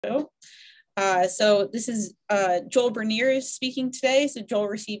So this is Joel Bernier is speaking today. So Joel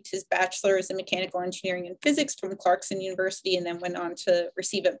received his bachelor's in mechanical engineering and physics from Clarkson University, and then went on to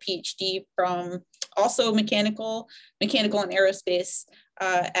receive a PhD from also mechanical and aerospace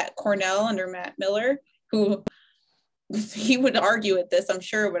at Cornell under Matt Miller, who he would argue at this, I'm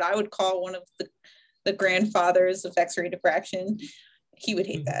sure, but I would call one of the grandfathers of X-ray diffraction. He would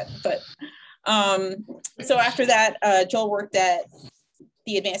hate that, but so after that, Joel worked at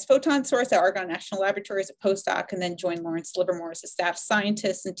the Advanced Photon Source at Argonne National Laboratory as a postdoc, and then joined Lawrence Livermore as a staff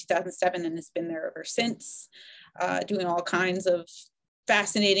scientist in 2007, and has been there ever since, doing all kinds of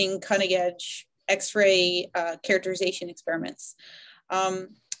fascinating, cutting-edge X-ray characterization experiments.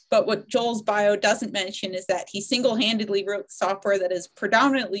 But what Joel's bio doesn't mention is that he single-handedly wrote software that is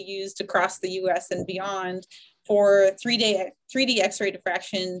predominantly used across the US and beyond for 3D X-ray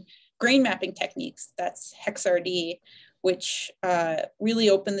diffraction grain mapping techniques. That's HexRD, which really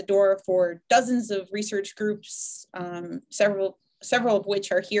opened the door for dozens of research groups, several of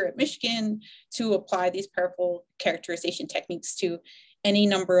which are here at Michigan, to apply these powerful characterization techniques to any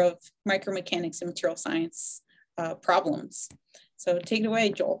number of micromechanics and material science problems. So take it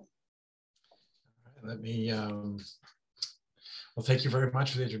away, Joel. Let me, well, thank you very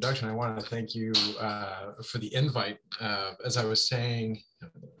much for the introduction. I want to thank you for the invite. As I was saying,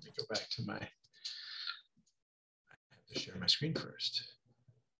 let me go back to my, to share my screen first.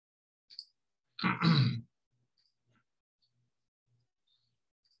 Here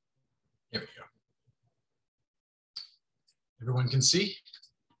we go. Everyone can see?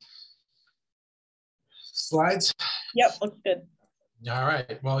 Slides? Yep, looks good. All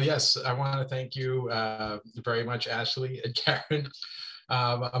right. Well, yes, I want to thank you very much, Ashley and Karen.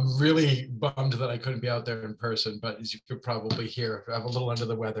 I'm really bummed that I couldn't be out there in person, but as you could probably hear, I'm a little under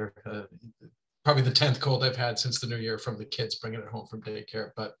the weather. Probably the 10th cold I've had since the new year from the kids bringing it home from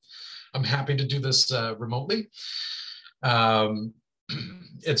daycare, but I'm happy to do this remotely.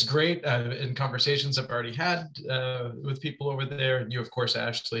 It's great in conversations I've already had with people over there, and you, of course,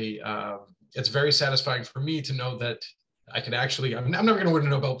 Ashley. It's very satisfying for me to know that I could actually, I'm never going to win a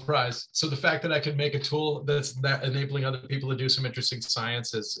Nobel Prize. So the fact that I could make a tool that's enabling other people to do some interesting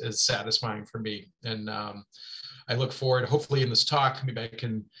science is satisfying for me. And I look forward, hopefully in this talk, maybe I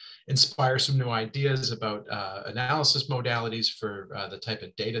can inspire some new ideas about analysis modalities for the type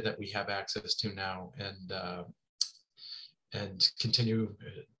of data that we have access to now, and continue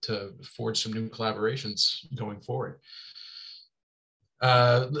to forge some new collaborations going forward.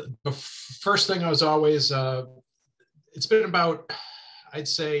 The first thing I was always, it's been about, I'd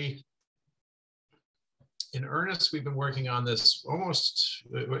say, in earnest, we've been working on this almost,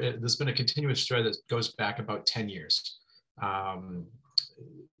 there's been a continuous thread that goes back about 10 years.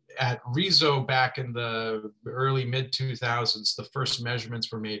 At RISO back in the early mid-2000s, the first measurements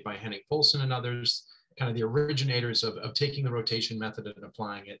were made by Henning Poulsen and others, kind of the originators of taking the rotation method and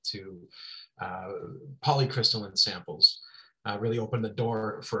applying it to polycrystalline samples. Really opened the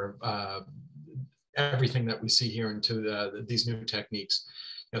door for everything that we see here into these new techniques.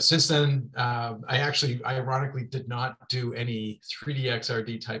 You know, since then, I actually, ironically, did not do any 3D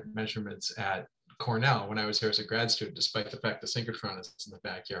XRD type measurements at Cornell when I was here as a grad student, despite the fact the synchrotron is in the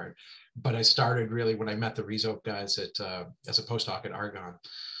backyard. But I started really when I met the RISO guys at, as a postdoc at Argonne.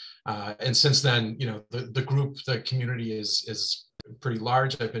 And since then, you know, the group, the community is pretty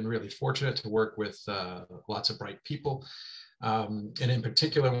large. I've been really fortunate to work with lots of bright people. And in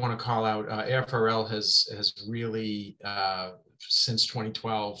particular, I want to call out AFRL has really, since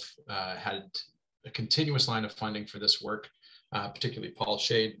 2012, had a continuous line of funding for this work, particularly Paul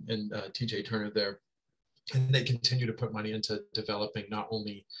Shade and TJ Turner there. And they continue to put money into developing, not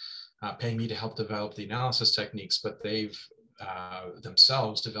only paying me to help develop the analysis techniques, but they've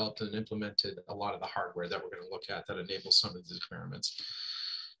themselves developed and implemented a lot of the hardware that we're going to look at that enables some of these experiments.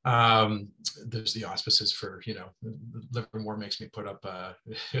 There's the auspices for, you know, Livermore makes me put up the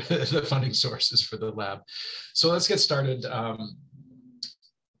funding sources for the lab. So let's get started. For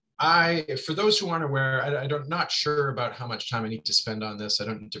those who aren't aware, I'm not sure about how much time I need to spend on this. I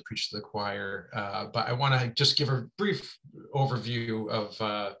don't need to preach to the choir, but I want to just give a brief overview of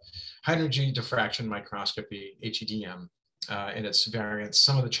high energy diffraction microscopy, HEDM, and its variants,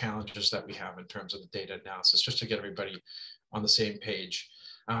 some of the challenges that we have in terms of the data analysis, just to get everybody on the same page.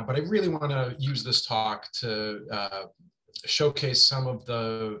 But I really want to use this talk to showcase some of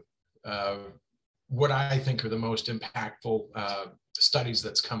the, what I think are the most impactful studies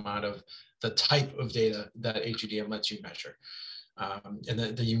that's come out of the type of data that HEDM lets you measure.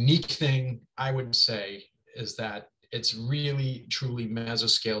 And the unique thing I would say is that it's really truly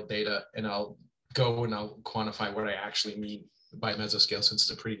mesoscale data, and I'll go and I'll quantify what I actually mean by mesoscale, since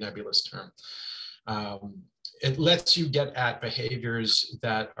it's a pretty nebulous term. It lets you get at behaviors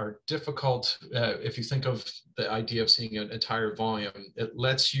that are difficult. If you think of the idea of seeing an entire volume, it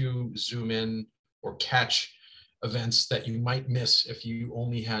lets you zoom in or catch events that you might miss if you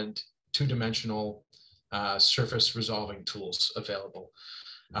only had two-dimensional surface resolving tools available.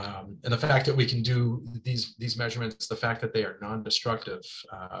 And the fact that we can do these measurements, the fact that they are non-destructive,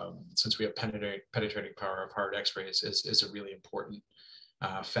 since we have penetrating power of hard X-rays, is a really important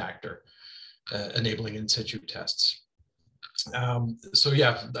factor, enabling in situ tests. So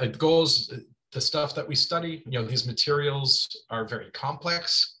yeah, the goals, the stuff that we study, these materials are very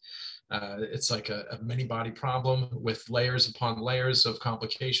complex. It's like a many body problem with layers upon layers of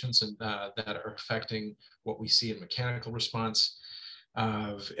complications and that are affecting what we see in mechanical response.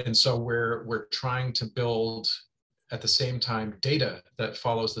 And so we're trying to build at the same time data that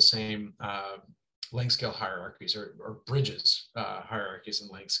follows the same length scale hierarchies or bridges hierarchies in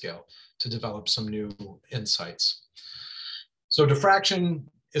length scale to develop some new insights. So diffraction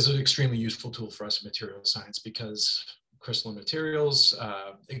is an extremely useful tool for us in material science because crystalline materials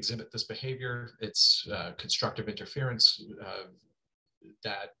exhibit this behavior. It's constructive interference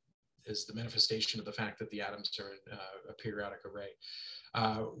that is the manifestation of the fact that the atoms are in a periodic array.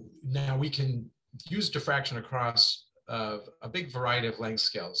 Now we can use diffraction across a big variety of length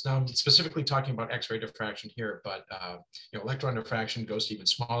scales. Now I'm specifically talking about X-ray diffraction here, but electron diffraction goes to even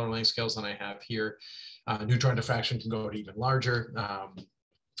smaller length scales than I have here. Neutron diffraction can go to even larger.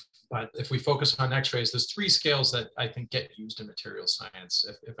 But if we focus on X-rays, there's three scales that I think get used in material science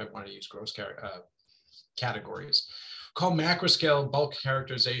if I want to use gross categories. Called macroscale bulk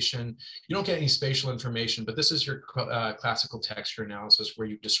characterization. You don't get any spatial information, but this is your classical texture analysis where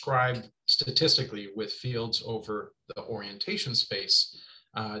you describe statistically with fields over the orientation space,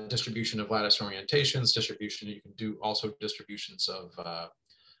 distribution of lattice orientations, distribution, you can do also distributions of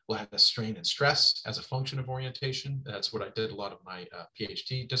lattice strain and stress as a function of orientation. That's what I did a lot of my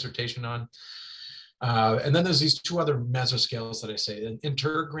PhD dissertation on. And then there's these two other mesoscales that I say, an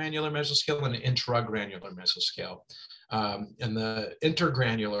intergranular mesoscale and an intragranular mesoscale. And the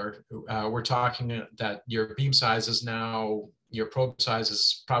intergranular, we're talking that your beam size is now, your probe size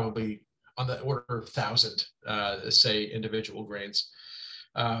is probably on the order of 1,000, say, individual grains.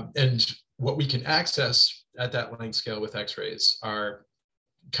 And what we can access at that length scale with X-rays are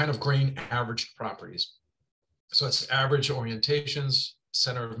kind of grain averaged properties. So it's average orientations,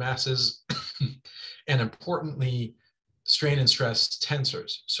 center of masses, and importantly, strain and stress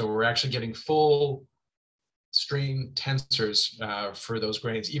tensors. So we're actually getting full strain tensors for those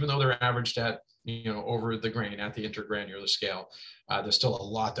grains, even though they're averaged at, over the grain at the intergranular scale. There's still a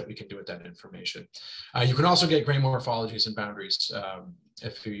lot that we can do with that information. You can also get grain morphologies and boundaries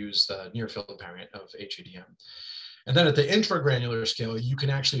if you use the near field invariant of HEDM. And then at the intragranular scale, you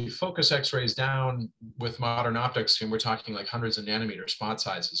can actually focus X-rays down with modern optics, and we're talking like hundreds of nanometer spot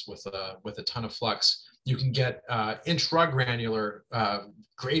sizes with a ton of flux. You can get intragranular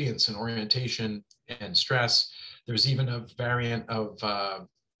gradients in orientation and stress. There's even a variant of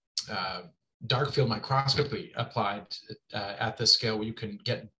dark field microscopy applied at this scale where you can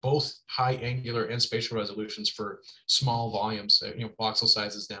get both high angular and spatial resolutions for small volumes, voxel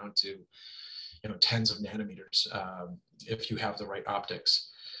sizes down to tens of nanometers if you have the right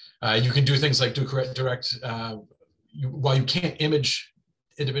optics. You can do things like direct, while you can't image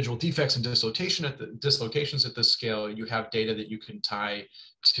individual defects and dislocations at this scale, you have data that you can tie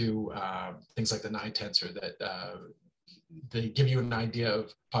to things like the 9 tensor that they give you an idea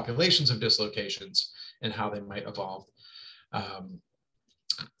of populations of dislocations and how they might evolve.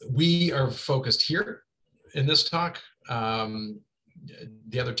 We are focused here in this talk.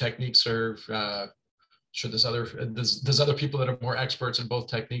 The other techniques are, sure there's other people that are more experts in both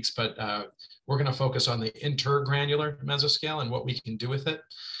techniques, but we're going to focus on the intergranular mesoscale and what we can do with it.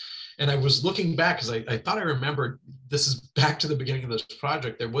 And I was looking back because I thought I remembered, this is back to the beginning of this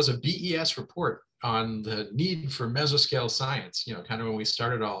project, there was a BES report on the need for mesoscale science, kind of when we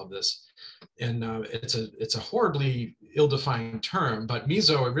started all of this. And it's a horribly ill-defined term, but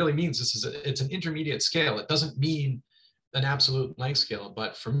meso, it really means it's an intermediate scale. It doesn't mean an absolute length scale,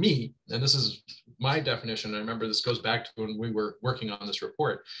 but for me, and this is my definition, I remember this goes back to when we were working on this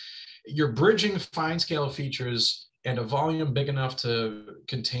report, you're bridging fine scale features and a volume big enough to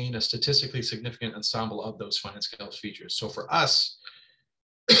contain a statistically significant ensemble of those fine scale features. So for us,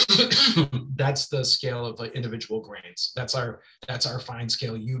 that's the scale of like individual grains. That's our fine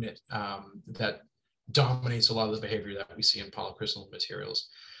scale unit that dominates a lot of the behavior that we see in polycrystalline materials.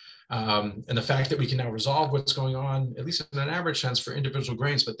 And the fact that we can now resolve what's going on, at least in an average sense for individual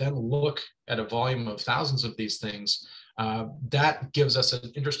grains, but then look at a volume of thousands of these things That gives us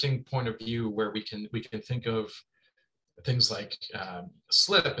an interesting point of view where we can think of things like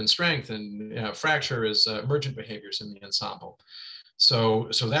slip and strength and fracture as emergent behaviors in the ensemble. So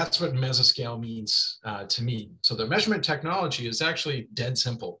that's what mesoscale means to me. So the measurement technology is actually dead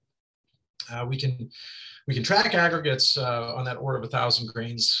simple. We can track aggregates on that order of 1,000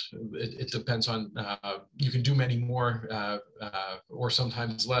 grains. It depends on, you can do many more or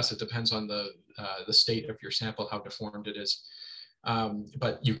sometimes less. It depends on the state of your sample, how deformed it is.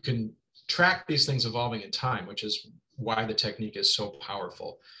 But you can track these things evolving in time, which is why the technique is so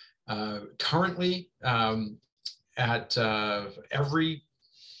powerful. Currently, at every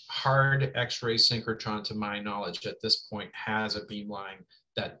hard X-ray synchrotron, to my knowledge, at this point, has a beamline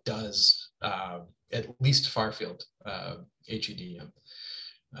that does at least far-field HEDM,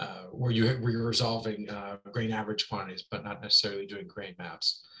 where you're resolving grain average quantities, but not necessarily doing grain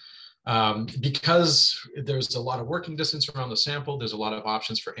maps. Because there's a lot of working distance around the sample, there's a lot of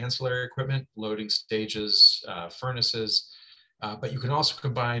options for ancillary equipment, loading stages, furnaces, but you can also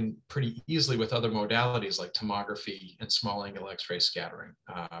combine pretty easily with other modalities like tomography and small angle X-ray scattering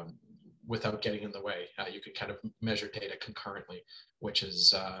without getting in the way. You can kind of measure data concurrently, which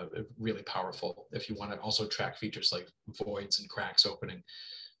is really powerful if you want to also track features like voids and cracks opening.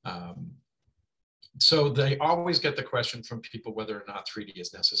 So they always get the question from people whether or not 3D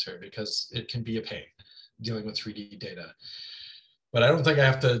is necessary, because it can be a pain dealing with 3D data. But I don't think I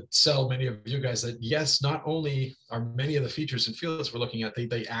have to sell many of you guys that yes, not only are many of the features and fields we're looking at,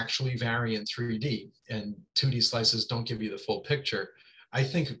 they actually vary in 3D, and 2D slices don't give you the full picture. I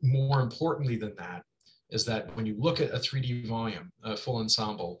think more importantly than that is that when you look at a 3D volume, a full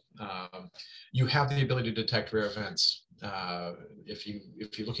ensemble, you have the ability to detect rare events. If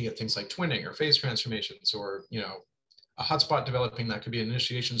you're looking at things like twinning or phase transformations, or a hotspot developing that could be an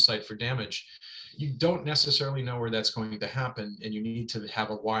initiation site for damage, you don't necessarily know where that's going to happen, and you need to have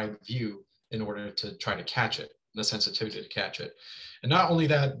a wide view in order to try to catch it, the sensitivity to catch it. And not only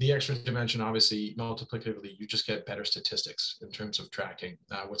that, the extra dimension, obviously, multiplicatively, you just get better statistics in terms of tracking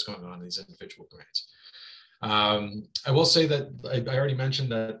what's going on in these individual grains. I will say that I already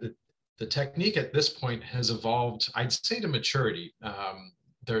mentioned that the technique at this point has evolved, I'd say, to maturity.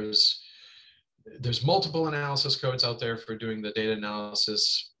 There's multiple analysis codes out there for doing the data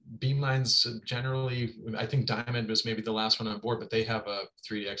analysis. Beamlines generally, I think Diamond was maybe the last one on board, but they have a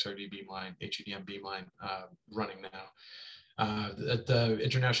 3D XRD beamline, HEDM beamline running now. The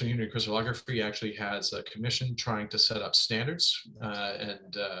International Union of Crystallography actually has a commission trying to set up standards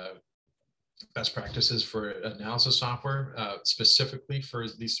and best practices for analysis software, specifically for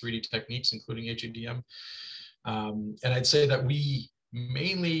these 3D techniques, including HEDM. And I'd say that we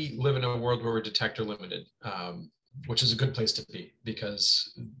mainly live in a world where we're detector limited, which is a good place to be,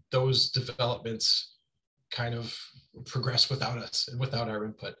 because those developments kind of progress without us and without our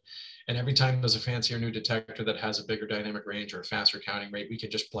input. And every time there's a fancier new detector that has a bigger dynamic range or a faster counting rate, we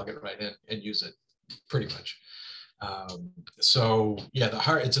can just plug it right in and use it pretty much. So yeah,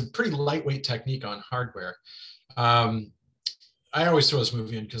 it's a pretty lightweight technique on hardware. I always throw this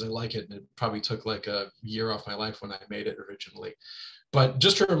movie in because I like it, and it probably took like a year off my life when I made it originally. But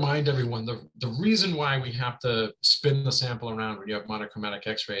just to remind everyone, the reason why we have to spin the sample around when you have monochromatic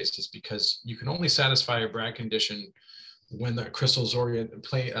X-rays is because you can only satisfy a Bragg condition when the crystals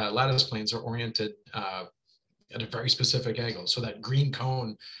lattice planes are oriented at a very specific angle. So that green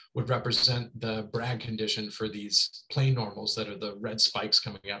cone would represent the Bragg condition for these plane normals that are the red spikes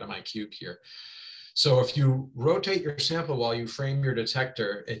coming out of my cube here. So if you rotate your sample while you frame your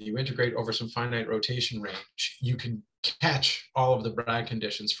detector and you integrate over some finite rotation range, you can catch all of the Bragg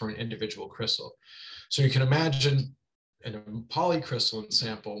conditions for an individual crystal. So you can imagine in a polycrystalline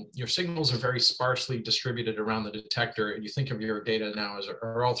sample, your signals are very sparsely distributed around the detector, and you think of your data now as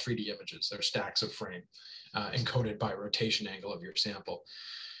are all 3D images. They're stacks of frame encoded by rotation angle of your sample.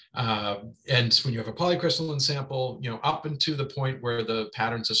 And when you have a polycrystalline sample, up into the point where the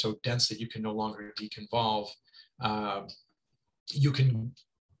patterns are so dense that you can no longer deconvolve, you can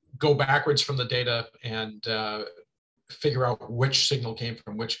go backwards from the data and figure out which signal came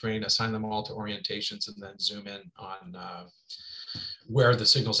from which grain, assign them all to orientations, and then zoom in on where the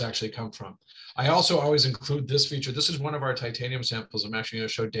signals actually come from. I also always include this feature. This is one of our titanium samples I'm actually going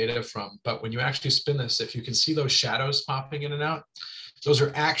to show data from. But when you actually spin this, if you can see those shadows popping in and out, those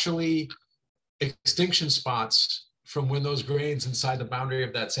are actually extinction spots from when those grains inside the boundary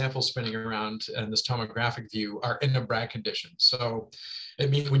of that sample spinning around and this tomographic view are in a Bragg condition. So it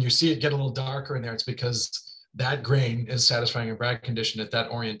means when you see it get a little darker in there, it's because that grain is satisfying a Bragg condition at that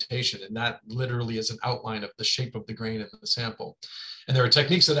orientation. And that literally is an outline of the shape of the grain in the sample. And there are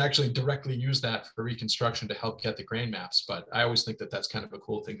techniques that actually directly use that for reconstruction to help get the grain maps. But I always think that that's kind of a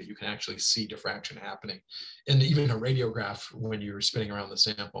cool thing, that you can actually see diffraction happening in even a radiograph when you're spinning around the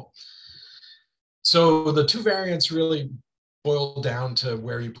sample. So the two variants really boil down to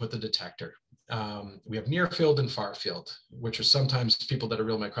where you put the detector. We have near field and far field, which are sometimes people that are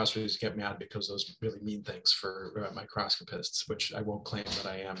real microscopists get mad because those really mean things for microscopists, which I won't claim that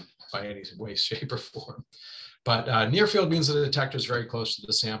I am by any way, shape, or form. But near field means that the detector is very close to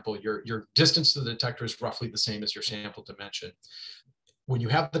the sample. Your distance to the detector is roughly the same as your sample dimension. When you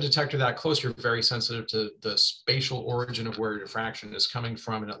have the detector that close, you're very sensitive to the spatial origin of where diffraction is coming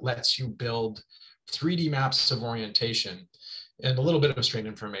from, and it lets you build 3D maps of orientation and a little bit of strain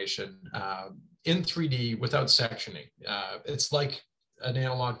information in 3D without sectioning. It's like an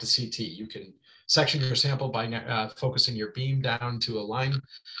analog to CT. You can section your sample by focusing your beam down to a line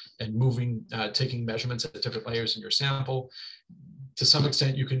and moving, taking measurements at different layers in your sample. To some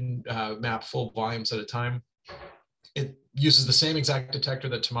extent, you can map full volumes at a time. It uses the same exact detector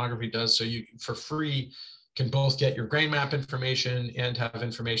that tomography does, so you, for free, can both get your grain map information and have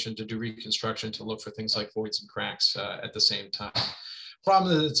information to do reconstruction to look for things like voids and cracks at the same time.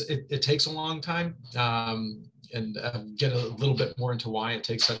 Problem is it takes a long time, and get a little bit more into why it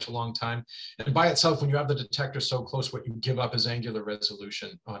takes such a long time. And by itself, when you have the detector so close, what you give up is angular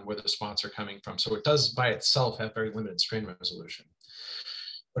resolution on where the spots are coming from. So it does by itself have very limited strain resolution.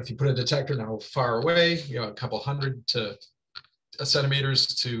 But if you put a detector now far away, you know, a couple hundred to centimeters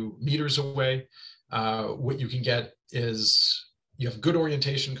to meters away, what you can get is you have good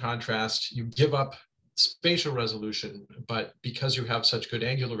orientation contrast, you give up spatial resolution, but because you have such good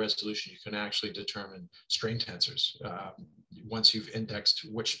angular resolution, you can actually determine strain tensors once you've indexed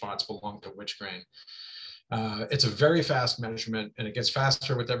which spots belong to which grain. It's a very fast measurement, and it gets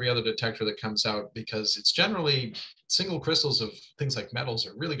faster with every other detector that comes out, because it's generally single crystals of things like metals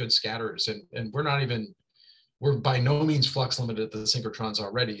are really good scatterers, and we're by no means flux limited at the synchrotrons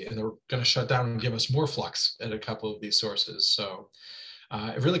already, and they're going to shut down and give us more flux at a couple of these sources. So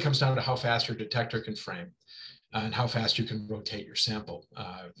it really comes down to how fast your detector can frame and how fast you can rotate your sample.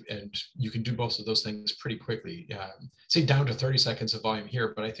 And you can do both of those things pretty quickly, say down to 30 seconds of volume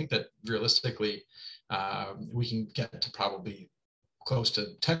here, but I think that realistically, we can get to probably close to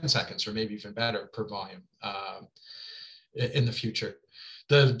 10 seconds or maybe even better per volume in the future.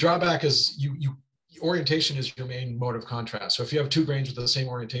 The drawback is orientation is your main mode of contrast. So if you have two grains with the same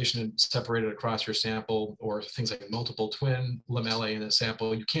orientation and separated across your sample, or things like multiple twin lamellae in a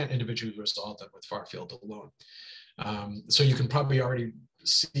sample, you can't individually resolve them with far field alone. So you can probably already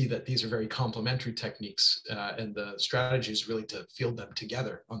see that these are very complementary techniques, and the strategy is really to field them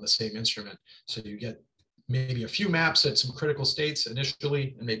together on the same instrument. So you get maybe a few maps at some critical states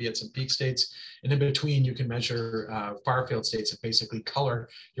initially, and maybe at some peak states. And in between, you can measure far field states and basically color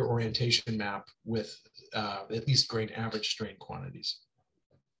your orientation map with at least grain average strain quantities.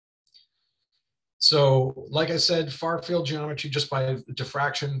 So like I said, far field geometry, just by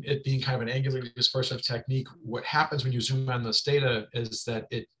diffraction, it being kind of an angularly dispersive technique, what happens when you zoom on this data is that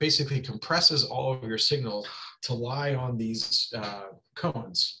it basically compresses all of your signal to lie on these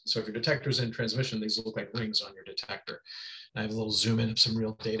cones. So if your detector's in transmission, these look like rings on your detector. I have a little zoom in of some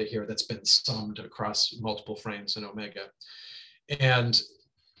real data here that's been summed across multiple frames in omega. And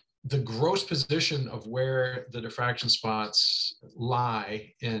the gross position of where the diffraction spots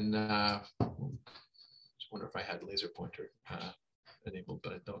lie in, just wonder if I had laser pointer enabled,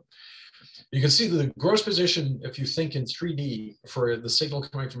 but I don't. You can see the gross position, if you think in 3D for the signal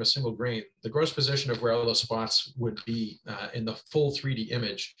coming from a single grain, the gross position of where all those spots would be in the full 3D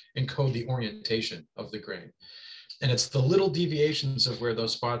image encode the orientation of the grain. And it's the little deviations of where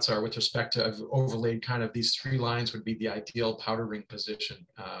those spots are with respect to, I've overlaid kind of these three lines would be the ideal powder ring position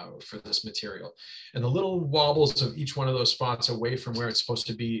for this material. And the little wobbles of each one of those spots away from where it's supposed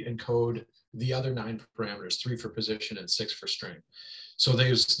to be encode the other 9 parameters, 3 for position and 6 for strain. So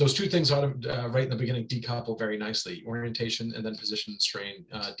those two things ought to, right in the beginning, decouple very nicely. Orientation and then position and strain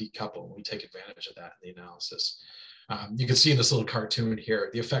decouple. We take advantage of that in the analysis. You can see in this little cartoon here,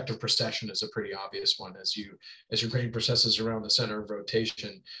 the effect of precession is a pretty obvious one. As your grain processes around the center of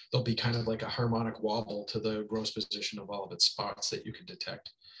rotation, there'll be kind of like a harmonic wobble to the gross position of all of its spots that you can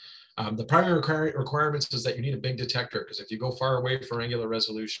detect. The primary requirements is that you need a big detector, because if you go far away for angular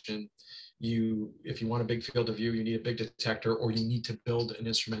resolution, if you want a big field of view, you need a big detector, or you need to build an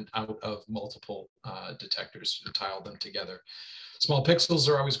instrument out of multiple detectors and tile them together. Small pixels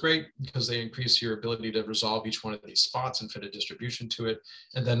are always great because they increase your ability to resolve each one of these spots and fit a distribution to it.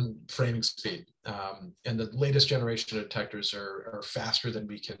 And then framing speed. And the latest generation of detectors are faster than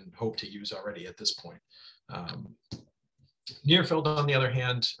we can hope to use already at this point. Near field, on the other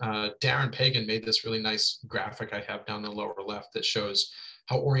hand, Darren Pagan made this really nice graphic I have down the lower left that shows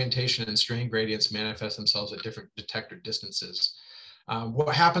how orientation and strain gradients manifest themselves at different detector distances.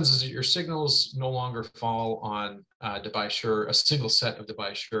 What happens is that your signals no longer fall on a single set of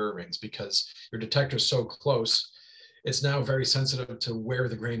Debye-Scherr rings, because your detector is so close. It's now very sensitive to where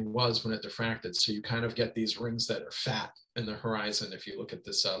the grain was when it diffracted. So you kind of get these rings that are fat in the horizon. If you look at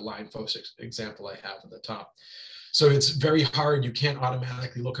this line focus example I have at the top. So it's very hard. You can't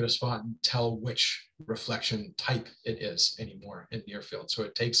automatically look at a spot and tell which reflection type it is anymore in near field. So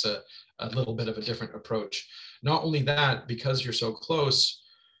it takes a little bit of a different approach. Not only that, because you're so close,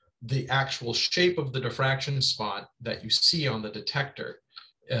 the actual shape of the diffraction spot that you see on the detector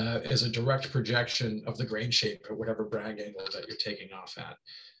is a direct projection of the grain shape at whatever Bragg angle that you're taking off at.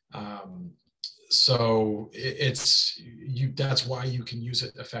 So that's why you can use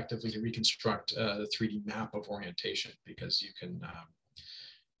it effectively to reconstruct the 3D map of orientation, because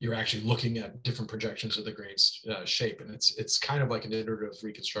you're actually looking at different projections of the grain's shape, and it's kind of like an iterative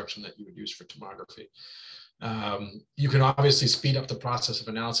reconstruction that you would use for tomography. You can obviously speed up the process of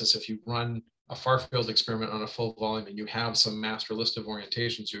analysis if you run a far field experiment on a full volume and you have some master list of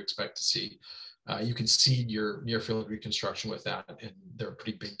orientations you expect to see. You can seed your near field reconstruction with that, and there are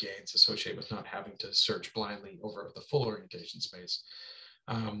pretty big gains associated with not having to search blindly over the full orientation space.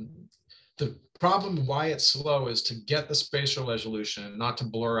 The problem why it's slow is to get the spatial resolution and not to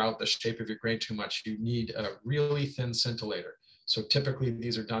blur out the shape of your grain too much. You need a really thin scintillator. So typically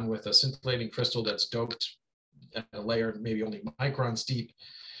these are done with a scintillating crystal that's doped at a layer maybe only microns deep.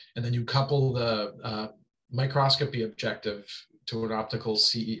 And then you couple the microscopy objective to an optical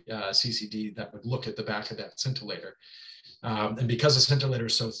CCD that would look at the back of that scintillator. And because the scintillator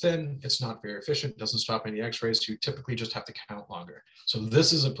is so thin, it's not very efficient, doesn't stop any x-rays, so you typically just have to count longer. So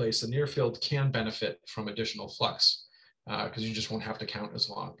this is a place the near field can benefit from additional flux, because you just won't have to count as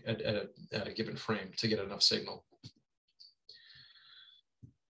long at a given frame to get enough signal.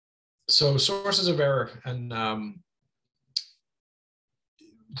 So sources of error, and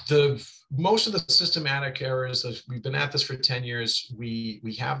most of the systematic errors, we've been at this for 10 years. We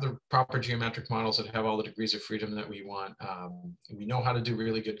have the proper geometric models that have all the degrees of freedom that we want. We know how to do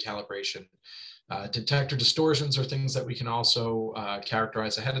really good calibration. Detector distortions are things that we can also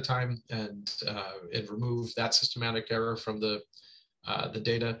characterize ahead of time and remove that systematic error from the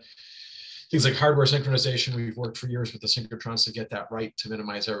data. Things like hardware synchronization, we've worked for years with the synchrotrons to get that right, to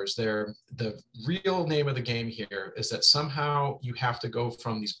minimize errors there. The real name of the game here is that somehow you have to go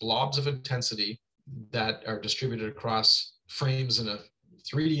from these blobs of intensity that are distributed across frames in a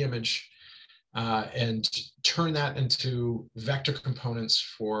 3D image and turn that into vector components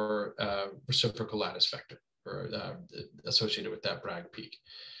for reciprocal lattice vector, or associated with that Bragg peak.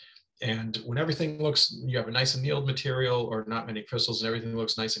 And when everything looks, you have a nice annealed material or not many crystals and everything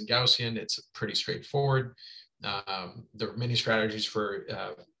looks nice and Gaussian, it's pretty straightforward. There are many strategies for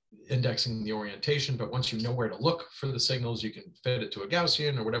indexing the orientation, but once you know where to look for the signals, you can fit it to a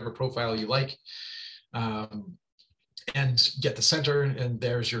Gaussian or whatever profile you like, and get the center, and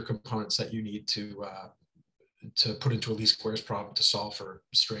there's your components that you need to put into a least squares problem to solve for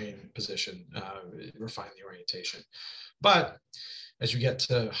strain, position, refine the orientation. But as you get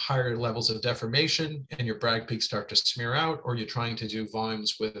to higher levels of deformation and your Bragg peaks start to smear out, or you're trying to do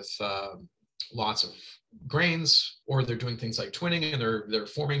volumes with lots of grains, or they're doing things like twinning and they're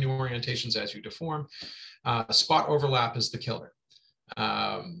forming new orientations as you deform, spot overlap is the killer.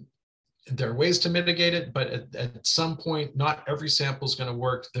 There are ways to mitigate it, but at some point, not every sample is going to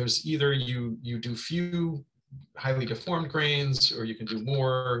work. There's either you do few highly deformed grains, or you can do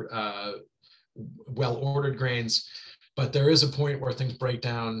more well-ordered grains. But there is a point where things break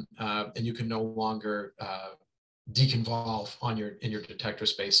down and you can no longer deconvolve in your detector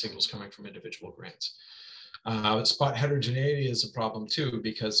space signals coming from individual grains. Spot heterogeneity is a problem too,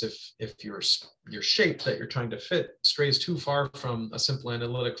 because if your shape that you're trying to fit strays too far from a simple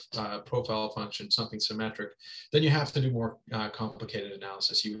analytic profile function, something symmetric, then you have to do more complicated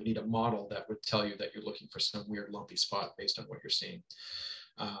analysis. You would need a model that would tell you that you're looking for some weird lumpy spot based on what you're seeing.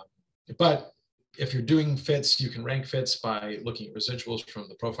 But if you're doing fits, you can rank fits by looking at residuals from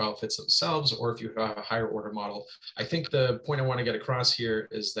the profile fits themselves, or if you have a higher order model. I think the point I want to get across here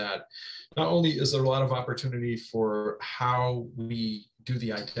is that not only is there a lot of opportunity for how we do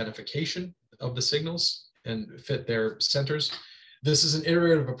the identification of the signals and fit their centers, this is an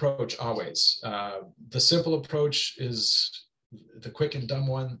iterative approach always. The simple approach is the quick and dumb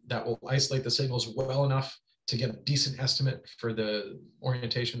one that will isolate the signals well enough to get a decent estimate for the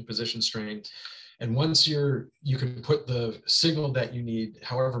orientation, position, strain. And once you can put the signal that you need,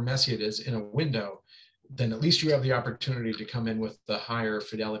 however messy it is, in a window, then at least you have the opportunity to come in with the higher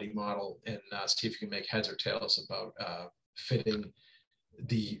fidelity model and see if you can make heads or tails about fitting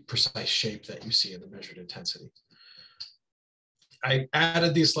the precise shape that you see in the measured intensity. I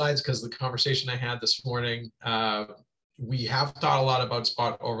added these slides because the conversation I had this morning, we have thought a lot about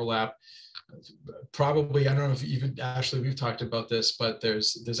spot overlap. Probably, I don't know if even Ashley, we've talked about this, but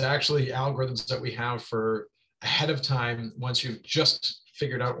there's actually algorithms that we have for ahead of time, once you've just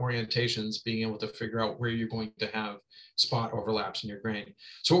figured out orientations, being able to figure out where you're going to have spot overlaps in your grain.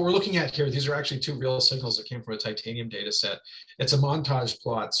 So what we're looking at here, these are actually two real signals that came from a titanium data set. It's a montage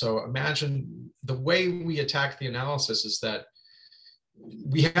plot. So imagine the way we attack the analysis is that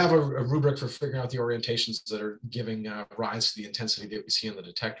we have a rubric for figuring out the orientations that are giving rise to the intensity that we see in the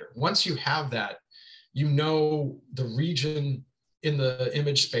detector. Once you have that, you know the region in the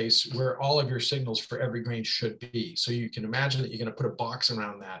image space where all of your signals for every grain should be. So you can imagine that you're going to put a box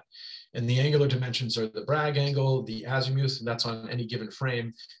around that. And the angular dimensions are the Bragg angle, the azimuth, and that's on any given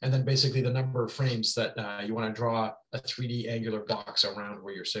frame. And then basically the number of frames that you want to draw a 3D angular box around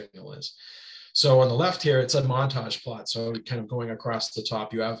where your signal is. So on the left here, it's a montage plot. So kind of going across the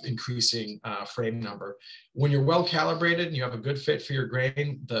top, you have increasing frame number. When you're well calibrated and you have a good fit for your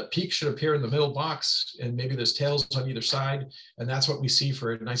grain, the peak should appear in the middle box, and maybe there's tails on either side. And that's what we see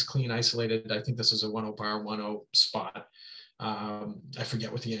for a nice, clean, isolated. I think this is a 10 bar 10 spot. I forget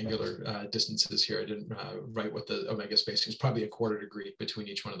what the angular distance is here. I didn't write what the omega spacing is. Probably a 1/4 degree between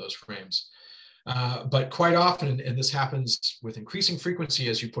each one of those frames. But quite often, and this happens with increasing frequency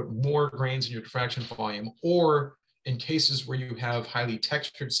as you put more grains in your diffraction volume, or in cases where you have highly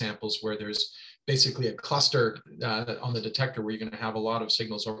textured samples where there's basically a cluster on the detector where you're going to have a lot of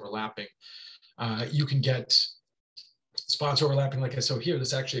signals overlapping, you can get spots overlapping. Like I saw here, this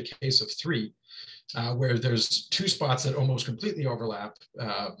is actually a case of 3, where there's 2 spots that almost completely overlap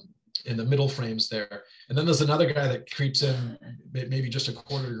in the middle frames there. And then there's another guy that creeps in maybe just a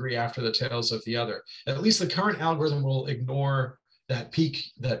 1/4 degree after the tails of the other. At least the current algorithm will ignore that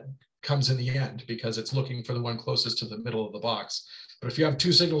peak that comes in the end because it's looking for the one closest to the middle of the box. But if you have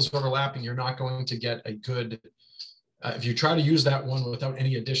 2 signals overlapping, you're not going to get a good, if you try to use that one without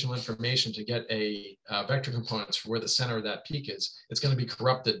any additional information to get a vector components for where the center of that peak is, it's going to be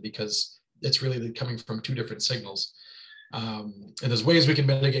corrupted because it's really coming from 2 different signals. And there's ways we can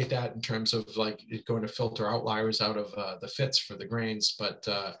mitigate that in terms of like going to filter outliers out of the fits for the grains, but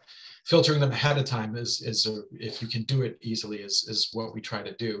filtering them ahead of time is if you can do it easily, is what we try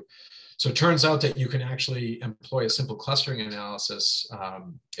to do. So it turns out that you can actually employ a simple clustering analysis.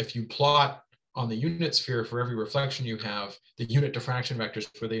 If you plot on the unit sphere for every reflection you have, the unit diffraction vectors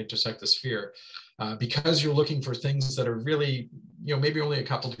where they intersect the sphere, because you're looking for things that are really, maybe only a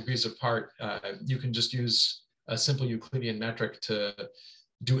couple degrees apart, you can just use a simple Euclidean metric to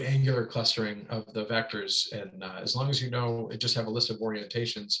do angular clustering of the vectors. And as long as you just have a list of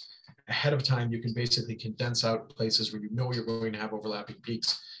orientations ahead of time, you can basically condense out places where you're going to have overlapping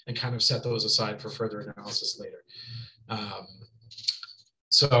peaks and kind of set those aside for further analysis later.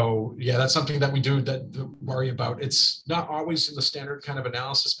 So yeah, that's something that we do worry about. It's not always in the standard kind of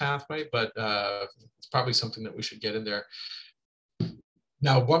analysis pathway, but it's probably something that we should get in there.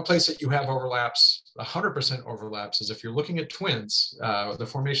 Now, one place that you have overlaps, 100% overlaps, is if you're looking at twins, the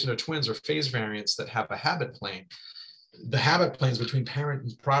formation of twins or phase variants that have a habit plane. The habit planes between parent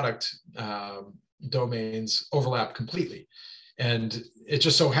and product domains overlap completely. And it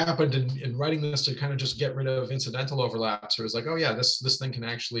just so happened in writing this to kind of just get rid of incidental overlaps, it was like, oh yeah, this thing can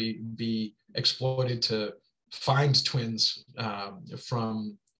actually be exploited to find twins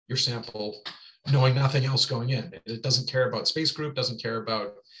from your sample, knowing nothing else going in. It doesn't care about space group, doesn't care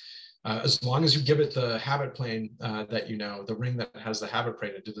about, as long as you give it the habit plane that the ring that has the habit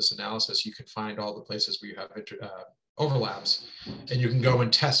plane to do this analysis, you can find all the places where you have overlaps, and you can go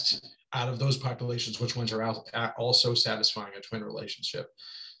and test out of those populations which ones are also satisfying a twin relationship.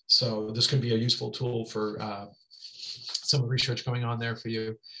 So this could be a useful tool for some research going on there for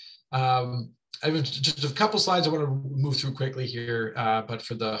you. I have just a couple slides I want to move through quickly here, but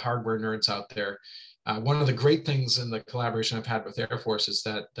for the hardware nerds out there, one of the great things in the collaboration I've had with Air Force is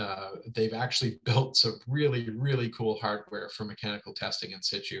that they've actually built some really, really cool hardware for mechanical testing in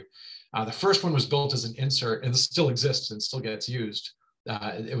situ. The first one was built as an insert, and this still exists and still gets used.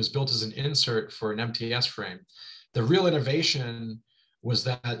 It was built as an insert for an MTS frame. The real innovation was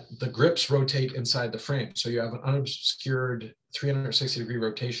that the grips rotate inside the frame. So you have an unobscured 360-degree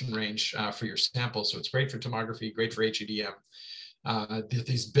rotation range for your sample. So it's great for tomography, great for HEDM.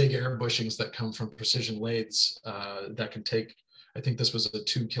 These big air bushings that come from precision lathes that can take, I think this was a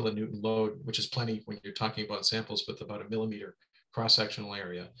 2 kilonewton load, which is plenty when you're talking about samples with about 1 millimeter cross-sectional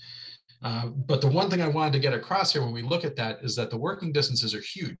area. But the one thing I wanted to get across here when we look at that is that the working distances are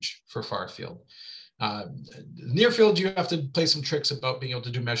huge for far field. Near field, you have to play some tricks about being able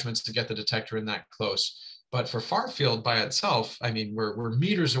to do measurements to get the detector in that close. But for far field by itself, I mean, we're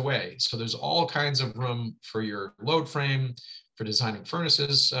meters away. So there's all kinds of room for your load frame, for designing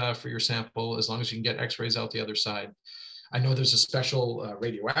furnaces for your sample, as long as you can get X-rays out the other side. I know there's a special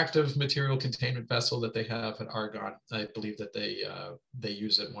radioactive material containment vessel that they have at Argonne. I believe that they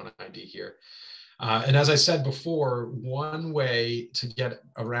use at 1ID here. And as I said before, one way to get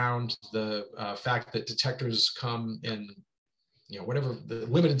around the fact that detectors come in, whatever the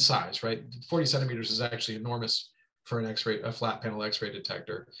limited size, right? 40 centimeters is actually enormous for an X-ray, a flat panel X-ray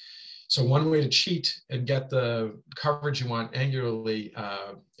detector. So one way to cheat and get the coverage you want angularly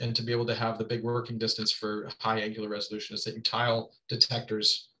and to be able to have the big working distance for high angular resolution is that you tile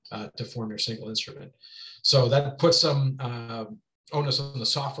detectors to form your single instrument. So that puts some onus on the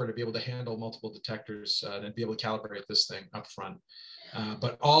software to be able to handle multiple detectors and be able to calibrate this thing up front.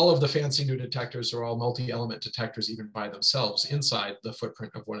 But all of the fancy new detectors are all multi-element detectors even by themselves inside the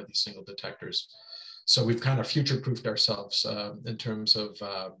footprint of one of these single detectors. So we've kind of future-proofed ourselves in terms of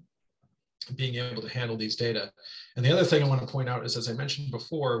being able to handle these data. And the other thing I want to point out is, as I mentioned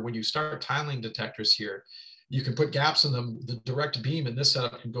before, when you start tiling detectors here, you can put gaps in them. The direct beam in this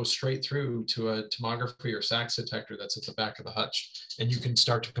setup can go straight through to a tomography or SAX detector that's at the back of the hutch. And you can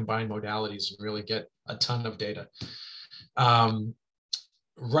start to combine modalities and really get a ton of data.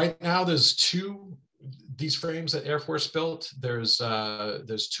 Right now, there's these frames that Air Force built. There's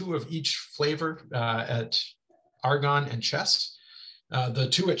 2 of each flavor at Argonne and Chess. The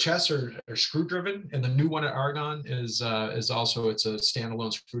 2 at Chess are screw driven, and the new one at Argonne is also, it's a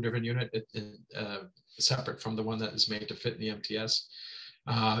standalone screw driven unit, separate from the one that is made to fit in the MTS.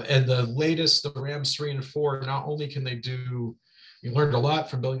 And the latest, the Rams 3 and 4, not only can they do, we learned a lot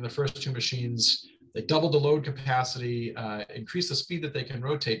from building the first 2 machines. They doubled the load capacity, increased the speed that they can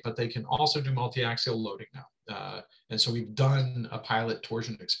rotate, but they can also do multi-axial loading now. And so we've done a pilot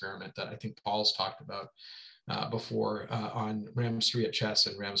torsion experiment that I think Paul's talked about before on Rams 3 at Chess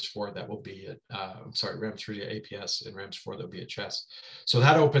and Rams 4 that will be at, Rams 3 at APS and Rams 4 that will be at Chess. So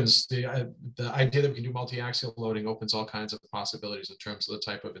that opens the idea that we can do multi-axial loading opens all kinds of possibilities in terms of the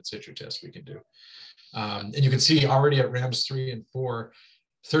type of in situ tests we can do. And you can see already at Rams 3 and 4,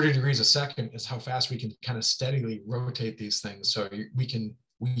 30 degrees a second is how fast we can kind of steadily rotate these things. So we can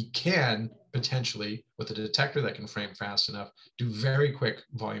potentially, with a detector that can frame fast enough, do very quick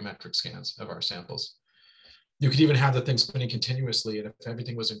volumetric scans of our samples. You could even have the thing spinning continuously, and if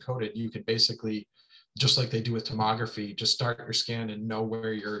everything was encoded, you could basically, just like they do with tomography, just start your scan and know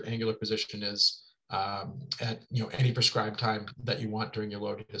where your angular position is at any prescribed time that you want during your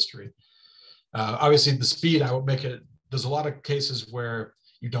load history. Obviously, the speed, I would make it. There's a lot of cases where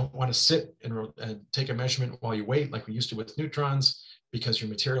you don't want to sit and take a measurement while you wait, like we used to with neutrons, because your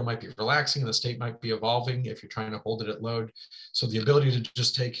material might be relaxing and the state might be evolving if you're trying to hold it at load. So the ability to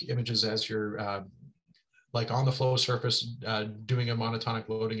just take images as you're like on the flow surface, doing a monotonic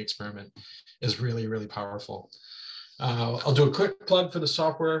loading experiment is really, really powerful. I'll do a quick plug for the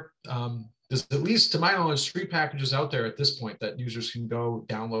software. There's, at least to my knowledge, 3 packages out there at this point that users can go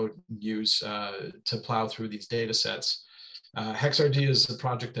download and use to plow through these data sets. HexRD is a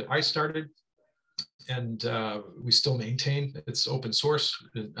project that I started, and we still maintain. It's open source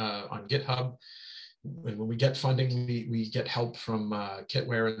on GitHub. And when we get funding, we get help from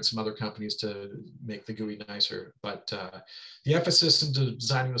Kitware and some other companies to make the GUI nicer. But the emphasis into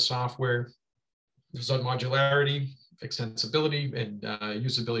designing the software is on modularity, extensibility, and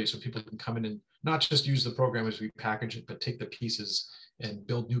usability, so people can come in and not just use the program as we package it, but take the pieces and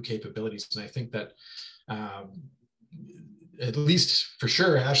build new capabilities. And I think that at least for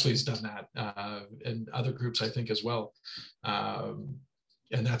sure, Ashley's done that, and other groups I think as well.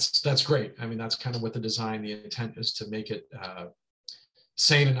 And that's great. I mean, that's kind of what the design, the intent is to make it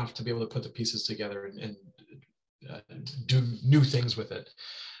sane enough to be able to put the pieces together and do new things with it.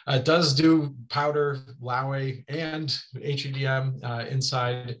 It does do powder, Laue, and HEDM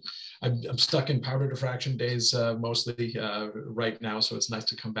inside. I'm stuck in powder diffraction days mostly right now, so it's nice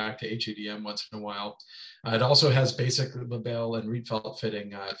to come back to HEDM once in a while. It also has basic label and reed felt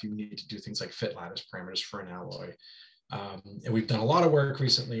fitting if you need to do things like fit lattice parameters for an alloy. And we've done a lot of work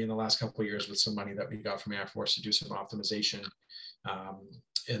recently in the last couple of years with some money that we got from Air Force to do some optimization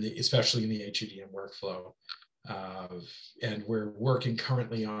especially in the HEDM workflow. And we're working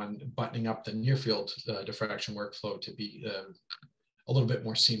currently on buttoning up the near field diffraction workflow to be a little bit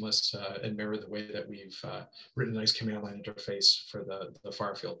more seamless and mirror the way that we've written a nice command line interface for the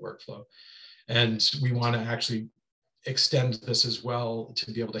far field workflow. And we want to actually extend this as well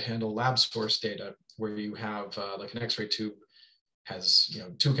to be able to handle lab source data, where you have like an X-ray tube has, you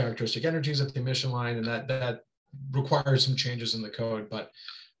know, 2 characteristic energies at the emission line, and that requires some changes in the code. But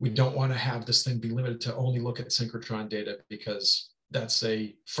we don't want to have this thing be limited to only look at synchrotron data, because that's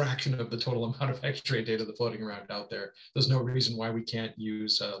a fraction of the total amount of X-ray data that's floating around out there. There's no reason why we can't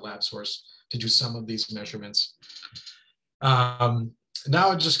use a lab source to do some of these measurements. Now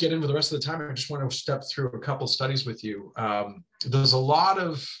I'll just get into the rest of the time. I just want to step through a couple studies with you. There's a lot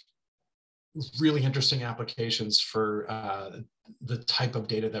of really interesting applications for the type of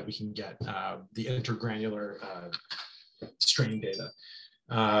data that we can get, the intergranular strain data.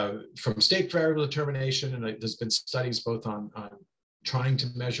 From state variable determination, and there's been studies both on trying to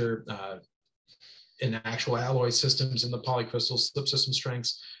measure in actual alloy systems in the polycrystal slip system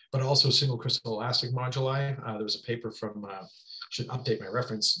strengths, but also single crystal elastic moduli. There was a paper from, should update my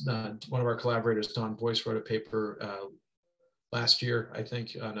reference, one of our collaborators, Don Boyce, wrote a paper last year, I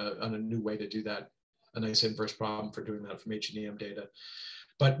think, on a new way to do that, a nice inverse problem for doing that from HEDM data.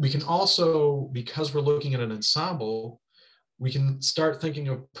 But we can also, because we're looking at an ensemble, we can start thinking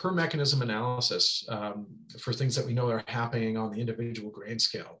of per mechanism analysis for things that we know are happening on the individual grain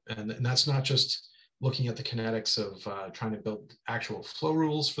scale. And that's not just looking at the kinetics of trying to build actual flow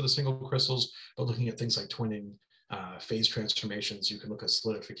rules for the single crystals, but looking at things like twinning, phase transformations. You can look at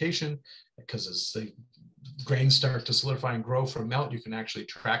solidification, because as the grains start to solidify and grow from melt, you can actually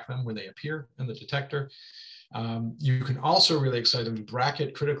track them when they appear in the detector. You can also really excitedly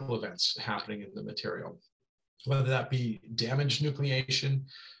bracket critical events happening in the material, whether that be damaged nucleation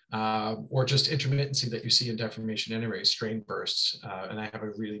or just intermittency that you see in deformation anyway, strain bursts. And I have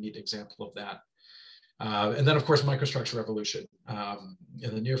a really neat example of that. And then, of course, microstructure evolution.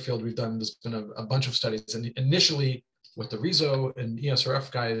 In the near field, there's been a bunch of studies. And initially, what the RISO and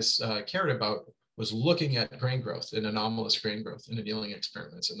ESRF guys cared about was looking at grain growth and anomalous grain growth in annealing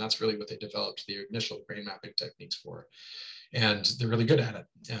experiments. And that's really what they developed the initial grain mapping techniques for. And they're really good at it.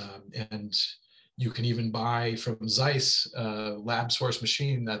 And you can even buy from Zeiss a lab source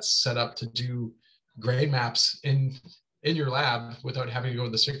machine that's set up to do grain maps in your lab without having to go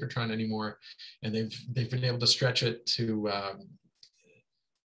to the synchrotron anymore. And they've been able to stretch it to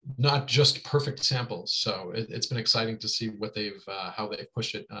not just perfect samples. So it's been exciting to see what how they've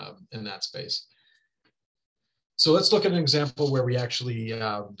pushed it in that space. So let's look at an example where we actually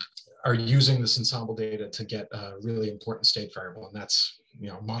are using this ensemble data to get a really important state variable, and that's, you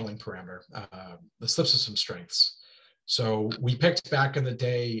know, modeling parameter, the slip system strengths. So we picked back in the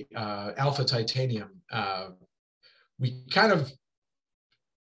day alpha titanium. We kind of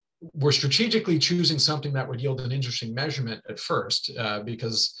were strategically choosing something that would yield an interesting measurement at first,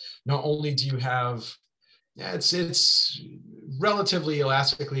 because not only do you have, it's relatively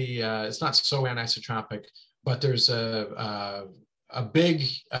elastically, it's not so anisotropic, but there's a big,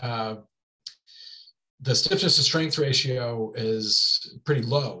 the stiffness to strength ratio is pretty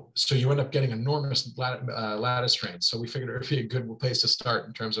low. So you end up getting enormous lattice strains. So we figured it would be a good place to start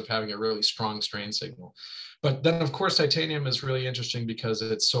in terms of having a really strong strain signal. But then, of course, titanium is really interesting because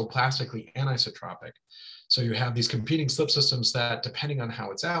it's so plastically anisotropic. So you have these competing slip systems that, depending on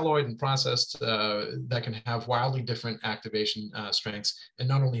how it's alloyed and processed, that can have wildly different activation strengths. And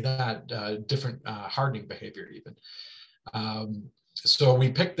not only that, different hardening behavior even. So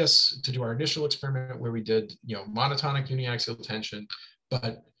we picked this to do our initial experiment where we did, you know, monotonic uniaxial tension.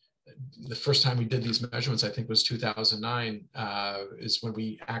 But the first time we did these measurements, I think, was 2009, is when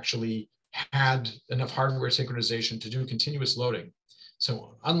we actually had enough hardware synchronization to do continuous loading.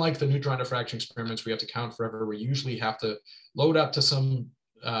 So unlike the neutron diffraction experiments, we have to count forever. We usually have to load up to some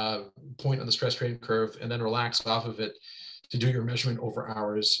point on the stress strain curve and then relax off of it to do your measurement over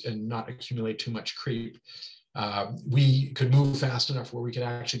hours and not accumulate too much creep. We could move fast enough where we could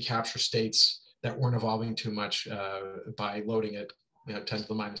actually capture states that weren't evolving too much by loading at, you know, 10 to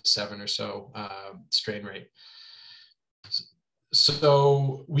the -7 or so strain rate.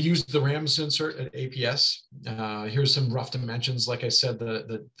 So we used the RAMS insert at APS. Here's some rough dimensions. Like I said,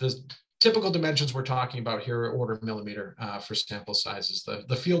 the typical dimensions we're talking about here are order millimeter for sample sizes.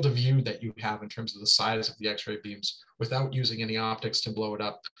 The field of view that you have in terms of the size of the X-ray beams without using any optics to blow it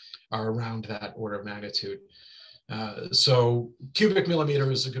up are around that order of magnitude. So cubic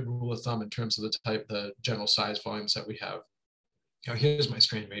millimeter is a good rule of thumb in terms of the general size volumes that we have. Now here's my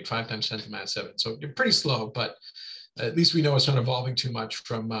strain rate, 5 × 10⁻⁷. So you're pretty slow, but at least we know it's not evolving too much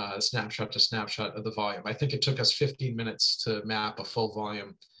from snapshot to snapshot of the volume. I think it took us 15 minutes to map a full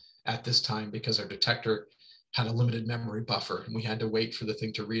volume at this time because our detector had a limited memory buffer and we had to wait for the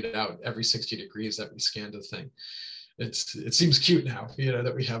thing to read out every 60 degrees that we scanned the thing. It seems cute now, you know,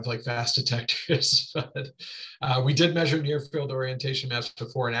 that we have like fast detectors, but we did measure near field orientation maps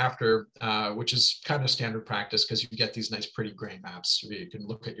before and after, which is kind of standard practice because you get these nice pretty grain maps where you can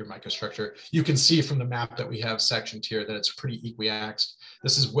look at your microstructure. You can see from the map that we have sectioned here that it's pretty equiaxed.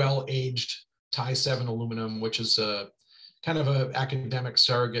 This is well-aged Ti-7 aluminum, which is a kind of an academic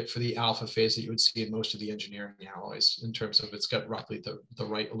surrogate for the alpha phase that you would see in most of the engineering alloys in terms of it's got roughly the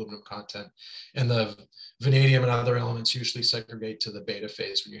right aluminum content. And the vanadium and other elements usually segregate to the beta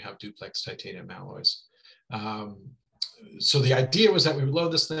phase when you have duplex titanium alloys. So the idea was that we would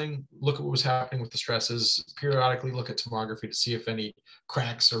load this thing, look at what was happening with the stresses, periodically look at tomography to see if any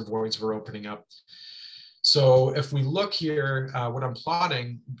cracks or voids were opening up. So if we look here, what I'm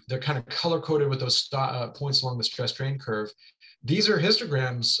plotting, they're kind of color-coded with those points along the stress strain curve. These are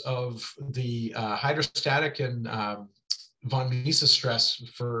histograms of the hydrostatic and von Mises stress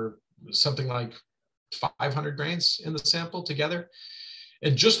for something like 500 grains in the sample together.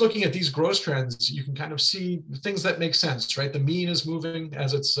 And just looking at these gross trends, you can kind of see things that make sense, right? The mean is moving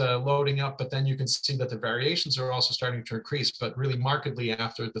as it's loading up, but then you can see that the variations are also starting to increase, but really markedly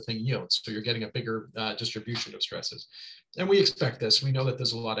after the thing yields. So you're getting a bigger distribution of stresses. And we expect this. We know that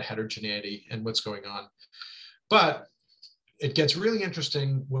there's a lot of heterogeneity in what's going on. But it gets really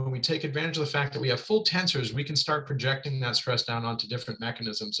interesting when we take advantage of the fact that we have full tensors. We can start projecting that stress down onto different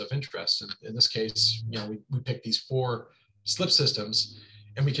mechanisms of interest. And in this case, you know, we pick these 4 slip systems.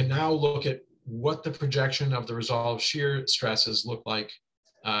 And we can now look at what the projection of the resolved shear stresses look like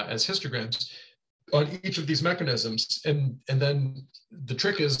as histograms on each of these mechanisms. And then the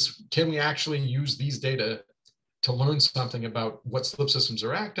trick is, can we actually use these data to learn something about what slip systems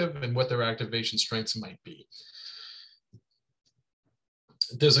are active and what their activation strengths might be?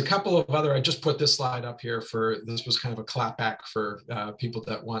 There's a couple of other, I just put this slide up here for, this was kind of a clapback for people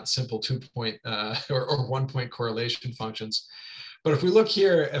that want simple 2-point or 1-point correlation functions. But if we look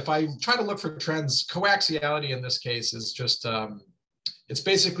here, if I try to look for trends, coaxiality in this case is just, it's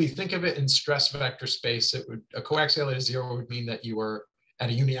basically, think of it in stress vector space. It would, a coaxiality of 0 would mean that you are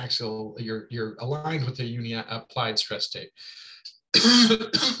at a uniaxial, you're aligned with the applied stress state.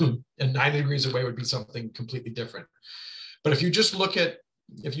 And 90 degrees away would be something completely different. But if you just look at,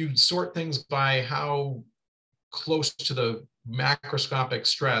 if you sort things by how close to the macroscopic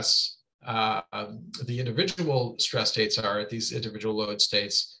stress the individual stress states are at these individual load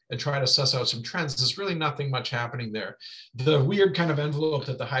states and try to suss out some trends, there's really nothing much happening there. The weird kind of envelope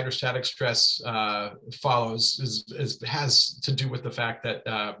that the hydrostatic stress follows has to do with the fact that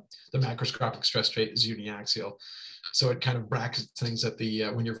the macroscopic stress state is uniaxial. So it kind of brackets things at the,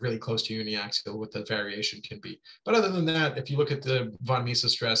 when you're really close to uniaxial, what the variation can be. But other than that, if you look at the von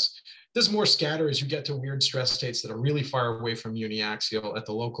Mises stress, there's more scatter as you get to weird stress states that are really far away from uniaxial at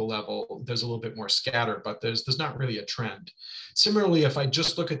the local level. There's a little bit more scatter, but there's not really a trend. Similarly, if I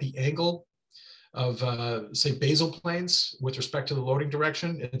just look at the angle of, say, basal planes with respect to the loading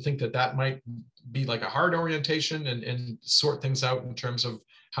direction and think that that might be like a hard orientation and sort things out in terms of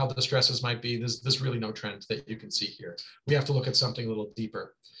how the stresses might be, there's really no trend that you can see here. We have to look at something a little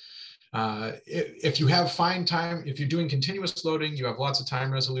deeper. If you have fine time, if you're doing continuous loading, you have lots of time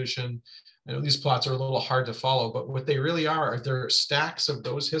resolution. I know these plots are a little hard to follow, but what they really are, they're stacks of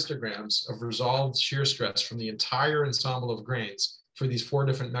those histograms of resolved shear stress from the entire ensemble of grains for these 4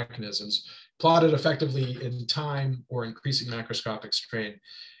 different mechanisms, plotted effectively in time or increasing macroscopic strain.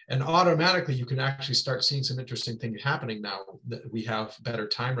 And automatically, you can actually start seeing some interesting things happening now that we have better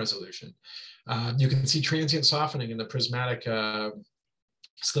time resolution. You can see transient softening in the prismatic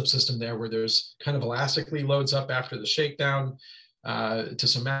slip system there, where there's kind of elastically loads up after the shakedown to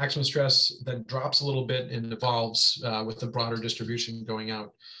some maximum stress, then drops a little bit and evolves with the broader distribution going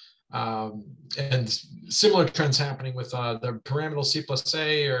out. And similar trends happening with the pyramidal C plus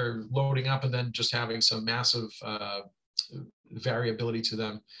A or loading up and then just having some massive variability to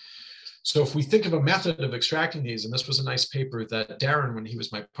them. So if we think of a method of extracting these, and this was a nice paper that Darren, when he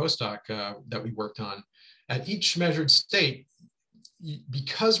was my postdoc, that we worked on, at each measured state,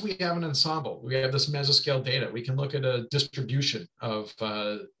 because we have an ensemble, we have this mesoscale data, we can look at a distribution of,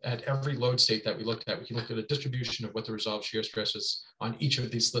 at every load state that we looked at, we can look at a distribution of what the resolved shear stresses on each of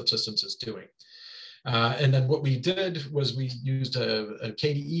these slip systems is doing. And then what we did was we used a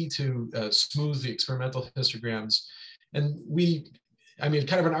KDE to smooth the experimental histograms. And we I mean,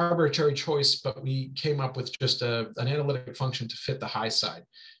 kind of an arbitrary choice, but we came up with just an analytic function to fit the high side,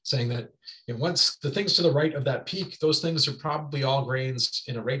 saying that once the things to the right of that peak, those things are probably all grains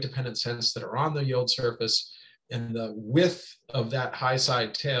in a rate-dependent sense that are on the yield surface, and the width of that high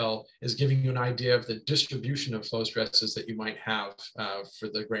side tail is giving you an idea of the distribution of flow stresses that you might have for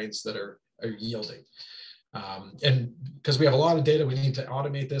the grains that are yielding. And because we have a lot of data, we need to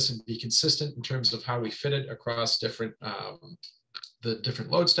automate this and be consistent in terms of how we fit it across different the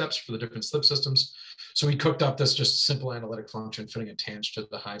different load steps for the different slip systems. So we cooked up this just simple analytic function fitting a tangent to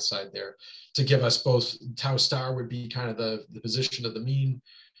the high side there to give us both tau star would be kind of the position of the mean,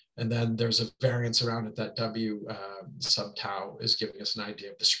 and then there's a variance around it that W sub tau is giving us an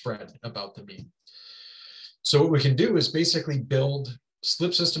idea of the spread about the mean. So what we can do is basically build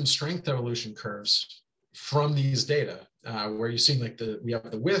slip system strength evolution curves from these data, where you're seeing like we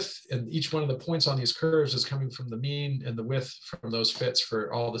have the width, and each one of the points on these curves is coming from the mean and the width from those fits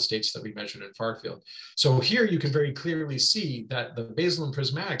for all the states that we measured in far field. So here you can very clearly see that the basal and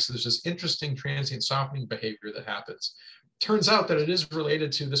prismatics, there's this interesting transient softening behavior that happens. Turns out that it is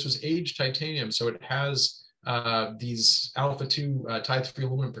related to, this was aged titanium, so it has these alpha 2 ti3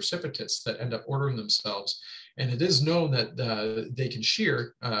 aluminum precipitates that end up ordering themselves. And it is known that they can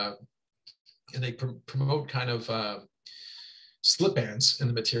shear and they promote kind of slip bands in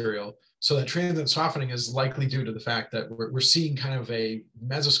the material. So that transient softening is likely due to the fact that we're seeing kind of a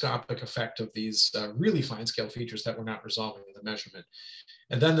mesoscopic effect of these really fine scale features that we're not resolving in the measurement.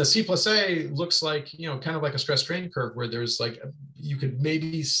 And then the C+A looks like, kind of like a stress strain curve where there's like, you could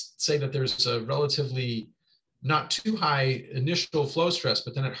maybe say that there's a relatively not too high initial flow stress,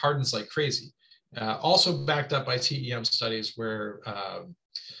 but then it hardens like crazy. Also backed up by TEM studies where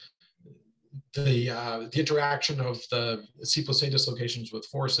the interaction of the C+A dislocations with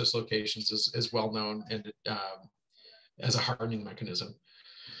force dislocations is well known and as a hardening mechanism.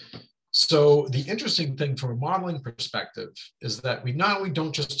 So the interesting thing from a modeling perspective is that we're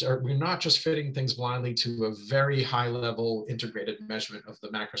not just fitting things blindly to a very high level integrated measurement of the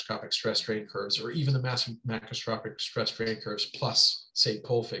macroscopic stress strain curves, or even the macroscopic stress strain curves plus, say,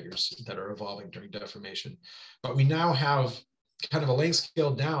 pole figures that are evolving during deformation. But we now have kind of a length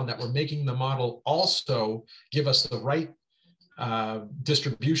scale down that we're making the model also give us the right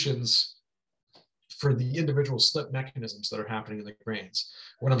distributions for the individual slip mechanisms that are happening in the grains.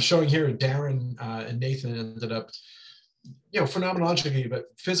 What I'm showing here, Darren and Nathan ended up, phenomenologically, but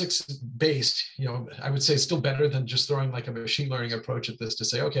physics based, I would say still better than just throwing like a machine learning approach at this to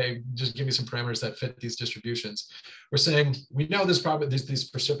say, okay, just give me some parameters that fit these distributions. We're saying, we know there's probably these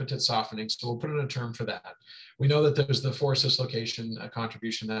precipitate softenings, so we'll put in a term for that. We know that there's the force dislocation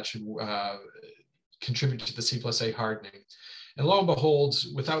contribution that should contribute to the C+A hardening. And lo and behold,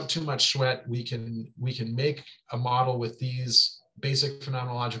 without too much sweat, we can make a model with these basic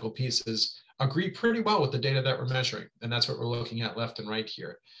phenomenological pieces agree pretty well with the data that we're measuring. And that's what we're looking at left and right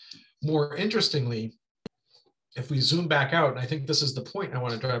here. More interestingly, if we zoom back out, and I think this is the point I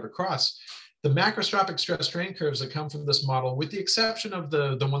want to drive across, the macroscopic stress strain curves that come from this model, with the exception of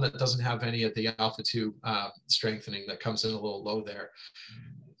the one that doesn't have any of the alpha 2 strengthening that comes in a little low there,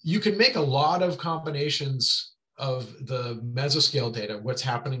 you can make a lot of combinations of the mesoscale data, what's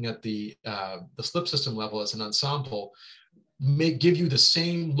happening at the slip system level as an ensemble, may give you the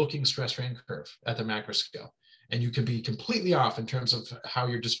same looking stress strain curve at the macro scale. And you can be completely off in terms of how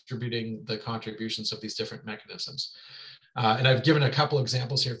you're distributing the contributions of these different mechanisms. And I've given a couple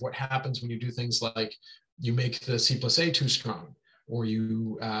examples here of what happens when you do things like you make the C+A too strong, or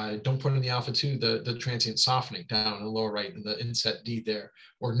you don't put in the alpha 2, the transient softening down in the lower right in the inset D there,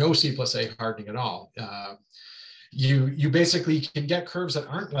 or no C+A hardening at all. You basically can get curves that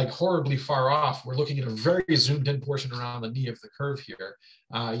aren't like horribly far off. We're looking at a very zoomed in portion around the knee of the curve here,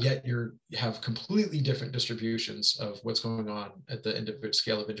 yet you have completely different distributions of what's going on at the individual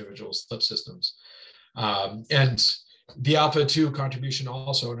scale of individual slip systems. And the alpha 2 contribution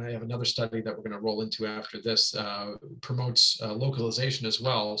also, and I have another study that we're going to roll into after this, promotes localization as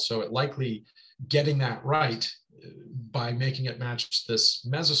well. So it likely getting that right by making it match this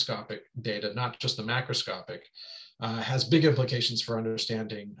mesoscopic data, not just the macroscopic, has big implications for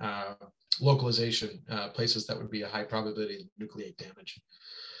understanding localization, places that would be a high probability of nucleate damage.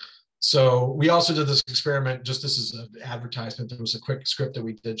 So we also did this experiment, just this is an advertisement. There was a quick script that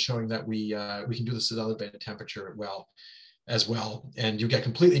we did showing that we can do this at elevated temperature as well, and you get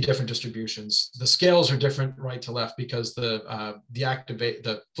completely different distributions. The scales are different right to left because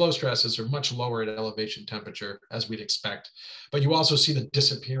the flow stresses are much lower at elevation temperature, as we'd expect. But you also see the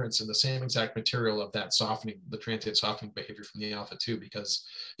disappearance in the same exact material of that softening, the transient softening behavior from the alpha 2, because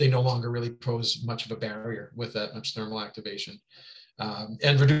they no longer really pose much of a barrier with that much thermal activation.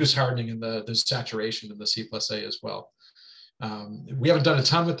 and reduce hardening in the saturation in the C+A as well. We haven't done a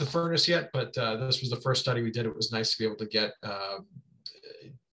ton with the furnace yet, but this was the first study we did. It was nice to be able to get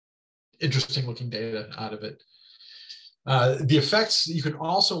interesting looking data out of it. The effects you can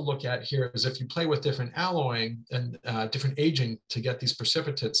also look at here is if you play with different alloying and different aging to get these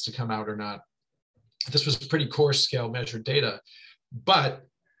precipitates to come out or not. This was pretty coarse scale measured data, but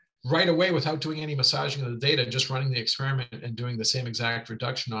right away, without doing any massaging of the data, just running the experiment and doing the same exact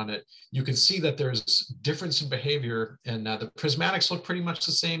reduction on it, you can see that there's difference in behavior, and the prismatics look pretty much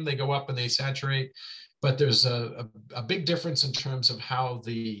the same. They go up and they saturate, but there's a big difference in terms of how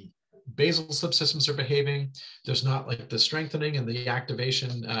the basal slip systems are behaving. There's not like the strengthening and the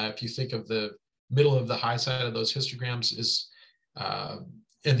activation. If you think of the middle of the high side of those histograms is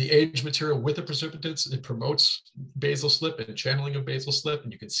in the age material with the precipitates, it promotes basal slip and channeling of basal slip,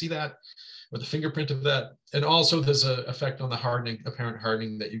 and you can see that with the fingerprint of that. And also there's an effect on the hardening, apparent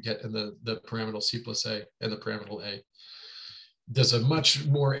hardening that you get in the pyramidal C+A and the pyramidal A. There's a much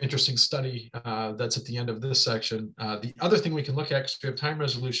more interesting study that's at the end of this section. The other thing we can look at, because we have time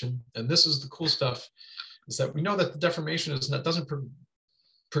resolution, and this is the cool stuff, is that we know that the deformation doesn't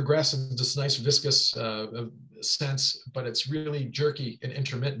progress in this nice viscous sense, but it's really jerky and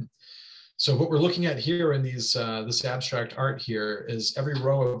intermittent. So what we're looking at here in these this abstract art here is every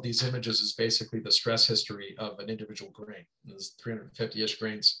row of these images is basically the stress history of an individual grain. There's 350-ish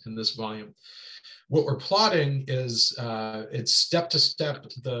grains in this volume. What we're plotting is it's step to step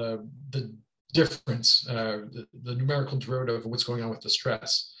the difference, the numerical derivative of what's going on with the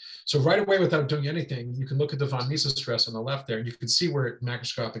stress. So right away, without doing anything, you can look at the von Mises stress on the left there, and you can see where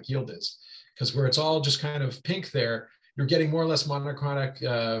macroscopic yield is, because where it's all just kind of pink there, you're getting more or less monotonic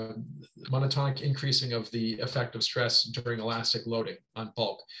increasing of the effect of stress during elastic loading on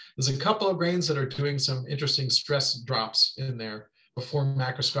bulk. There's a couple of grains that are doing some interesting stress drops in there before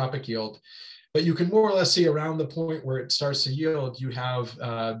macroscopic yield, but you can more or less see around the point where it starts to yield, you have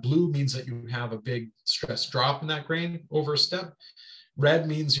blue means that you have a big stress drop in that grain over a step. Red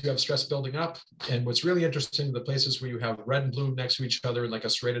means you have stress building up. And what's really interesting, the places where you have red and blue next to each other in like a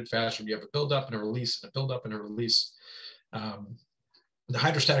serrated fashion, you have a buildup and a release, and a buildup and a release. The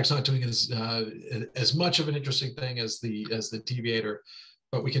hydrostatic's not doing as much of an interesting thing as the deviator,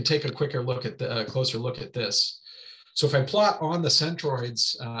 but we can take a quicker look at the closer look at this. So if I plot on the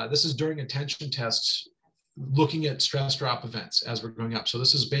centroids, this is during a tension test, looking at stress drop events as we're going up. So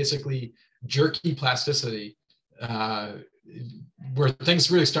this is basically jerky plasticity. Where things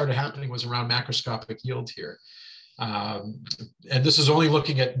really started happening was around macroscopic yield here. And this is only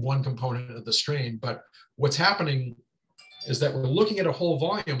looking at one component of the strain, but what's happening is that we're looking at a whole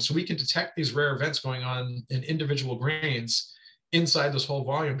volume, so we can detect these rare events going on in individual grains inside this whole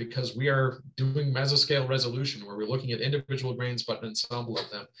volume, because we are doing mesoscale resolution where we're looking at individual grains but an ensemble of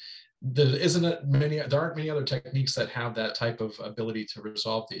them. There aren't many other techniques that have that type of ability to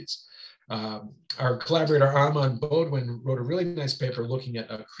resolve these. Our collaborator Armand Baudouin wrote a really nice paper looking at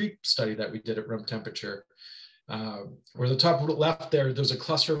a creep study that we did at room temperature. Where the top left there's a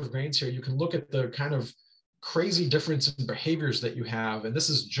cluster of grains here. You can look at the kind of crazy difference in behaviors that you have, and this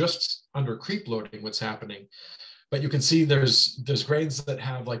is just under creep loading what's happening. But you can see there's grains that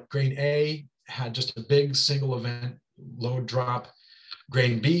have, like grain A had just a big single event load drop.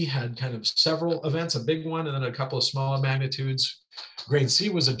 Grain B had kind of several events, a big one, and then a couple of smaller magnitudes. Grain C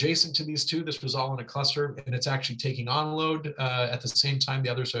was adjacent to these two. This was all in a cluster, and it's actually taking on load at the same time the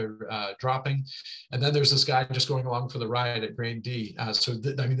others are dropping. And then there's this guy just going along for the ride at grain D. I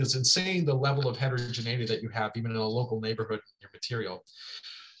mean, it's insane the level of heterogeneity that you have even in a local neighborhood in your material.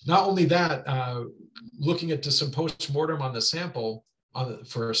 Not only that, looking at some post-mortem on the sample,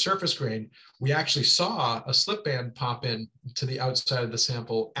 for a surface grain, we actually saw a slip band pop in to the outside of the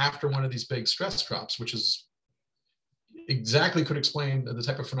sample after one of these big stress drops, which is exactly could explain the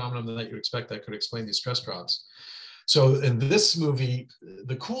type of phenomenon that you'd expect that could explain these stress drops. So in this movie,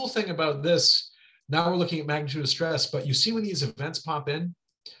 the cool thing about this, now we're looking at magnitude of stress, but you see when these events pop in,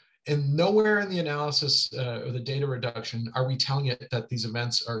 and nowhere in the analysis or the data reduction are we telling it that these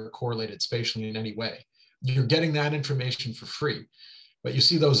events are correlated spatially in any way. You're getting that information for free. But you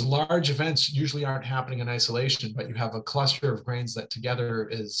see those large events usually aren't happening in isolation, but you have a cluster of grains that together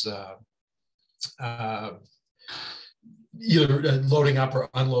is either loading up or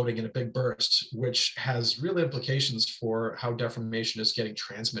unloading in a big burst, which has real implications for how deformation is getting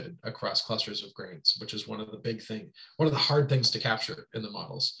transmitted across clusters of grains, which is one of the hard things to capture in the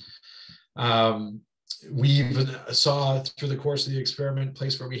models. We even saw through the course of the experiment,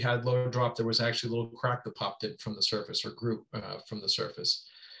 place where we had load drop, there was actually a little crack that popped in from the surface or grew from the surface.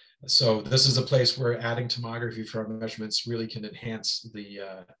 So this is a place where adding tomography for our measurements really can enhance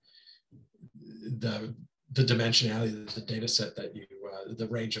the dimensionality of the data set that you, the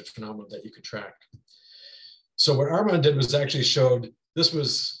range of phenomena that you could track. So what Armand did was actually showed, this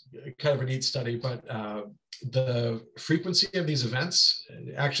was kind of a neat study, but the frequency of these events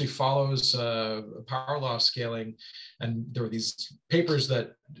actually follows power law scaling. And there were these papers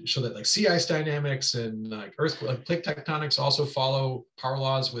that show that like sea ice dynamics and like plate tectonics also follow power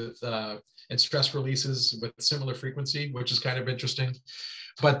laws with and stress releases with similar frequency, which is kind of interesting.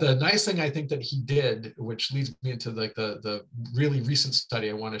 But the nice thing I think that he did, which leads me into like the really recent study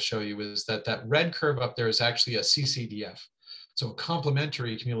I want to show you, is that that red curve up there is actually a CCDF. So a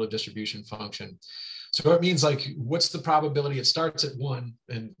complementary cumulative distribution function. So it means like, what's the probability it starts at 1,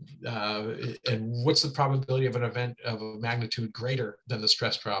 and what's the probability of an event of a magnitude greater than the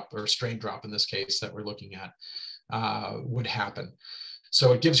stress drop or strain drop in this case that we're looking at would happen.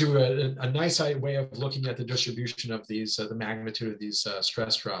 So it gives you a nice way of looking at the distribution of these, the magnitude of these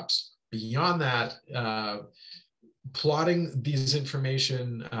stress drops. Beyond that, plotting these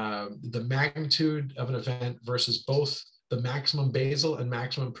information, the magnitude of an event versus both the maximum basal and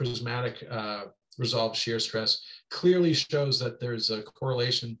maximum prismatic resolved shear stress clearly shows that there's a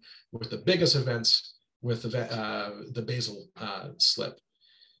correlation with the biggest events with the basal slip.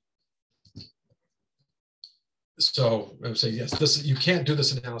 So I would say, yes, this, you can't do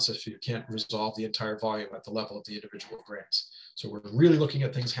this analysis if you can't resolve the entire volume at the level of the individual grains. So we're really looking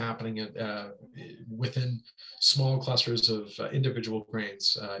at things happening at, within small clusters of individual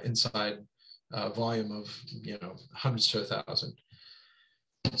grains inside a volume of, you know, hundreds to 1,000.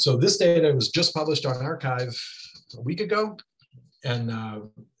 So this data was just published on arXiv a week ago, and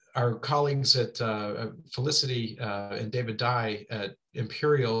our colleagues at Felicity and David Dye at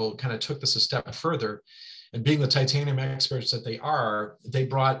Imperial kind of took this a step further. And being the titanium experts that they are, they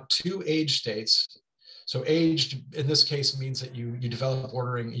brought 2 age states. So aged, in this case, means that you develop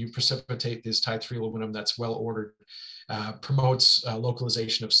ordering, you precipitate this type 3 aluminum that's well ordered, promotes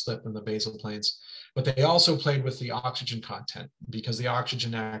localization of slip in the basal planes. But they also played with the oxygen content, because the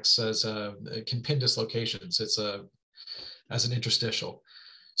oxygen acts as can pin dislocations. It's as an interstitial.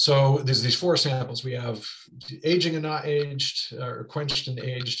 So there's these 4 samples. We have aging and not aged, or quenched and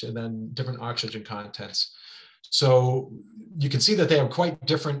aged, and then different oxygen contents. So you can see that they have quite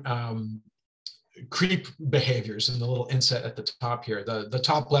different creep behaviors in the little inset at the top here. The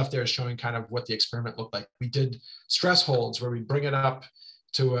top left there is showing kind of what the experiment looked like. We did stress holds where we bring it up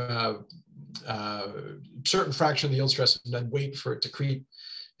to a certain fraction of the yield stress and then wait for it to creep,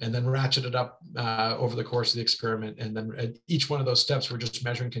 and then ratchet it up over the course of the experiment. And then at each one of those steps, we're just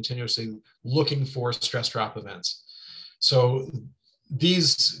measuring continuously, looking for stress drop events. So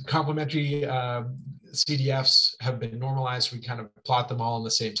these complementary CDFs have been normalized. We kind of plot them all on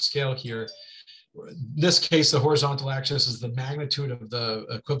the same scale here. In this case, the horizontal axis is the magnitude of the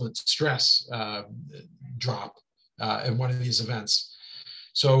equivalent stress drop in one of these events.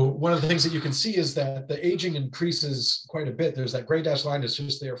 So one of the things that you can see is that the aging increases quite a bit. There's that gray dashed line that's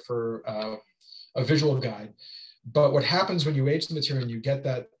just there for a visual guide. But what happens when you age the material and you get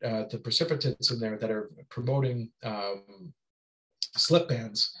that the precipitates in there that are promoting slip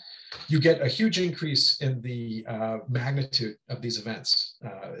bands, you get a huge increase in the magnitude of these events,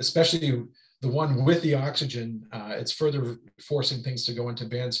 especially the one with the oxygen. It's further forcing things to go into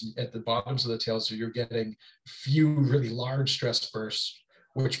bands at the bottoms of the tail. So you're getting few really large stress bursts,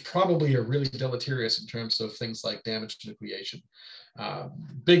 which probably are really deleterious in terms of things like damage to nucleation.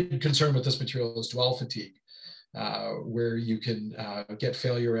 Big concern with this material is dwell fatigue, where you can get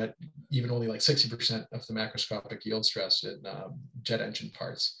failure at even only like 60% of the macroscopic yield stress in jet engine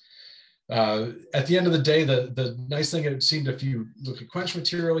parts. At the end of the day, the nice thing, it seemed, if you look at quench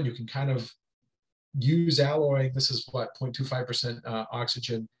material and you can kind of use alloy, this is what, 0.25%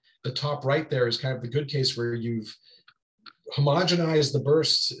 oxygen. The top right there is kind of the good case where you've homogenize the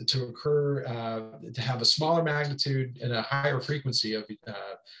bursts to occur, to have a smaller magnitude and a higher frequency of,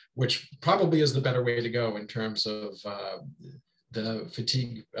 which probably is the better way to go in terms of the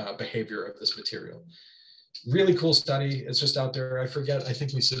fatigue behavior of this material. Really cool study. It's just out there. I forget, I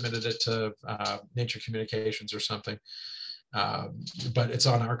think we submitted it to Nature Communications or something, but it's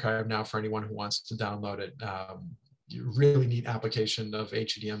on arXiv now for anyone who wants to download it. Really neat application of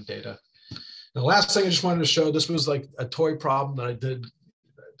HEDM data. The last thing I just wanted to show, this was like a toy problem that I did.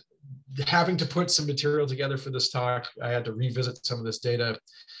 Having to put some material together for this talk, I had to revisit some of this data.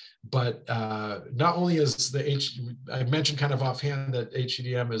 But not only is I mentioned kind of offhand that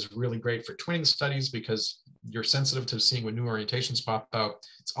HEDM is really great for twinning studies because you're sensitive to seeing when new orientations pop out.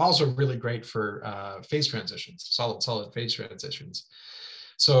 It's also really great for phase transitions, solid-solid phase transitions.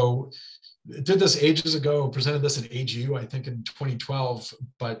 So did this ages ago, presented this in AGU, I think in 2012,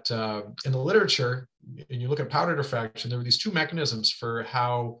 but in the literature, and you look at powder diffraction, there were these two mechanisms for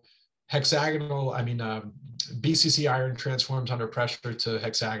how hexagonal, BCC iron transforms under pressure to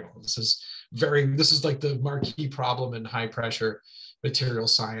hexagonal. This is like the marquee problem in high pressure material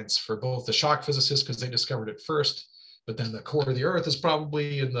science for both the shock physicists, because they discovered it first, but then the core of the Earth is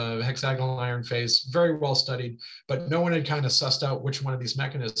probably in the hexagonal iron phase, very well studied, but no one had kind of sussed out which one of these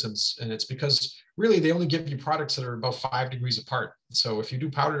mechanisms. And it's because really they only give you products that are about 5 degrees apart. So if you do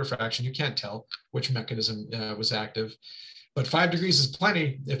powder diffraction, you can't tell which mechanism was active. But 5 degrees is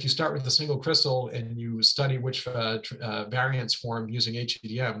plenty if you start with a single crystal and you study which variants form using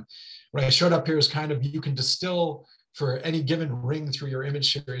HEDM. What I showed up here is kind of, you can distill for any given ring through your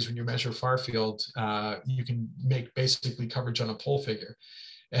image series. When you measure far field, you can make basically coverage on a pole figure.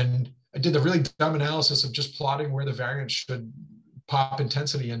 And I did the really dumb analysis of just plotting where the variance should pop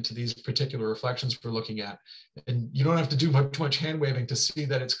intensity into these particular reflections we're looking at. And you don't have to do too much hand waving to see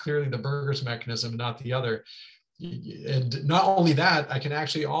that it's clearly the Burgers mechanism, not the other. And not only that, I can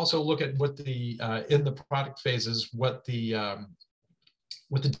actually also look at what the, in the product phases, what the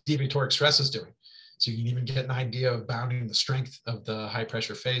deviatoric stress is doing. So you can even get an idea of bounding the strength of the high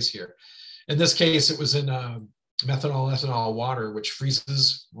pressure phase here. In this case, it was in methanol, ethanol, water, which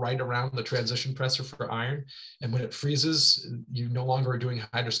freezes right around the transition pressure for iron. And when it freezes, you no longer are doing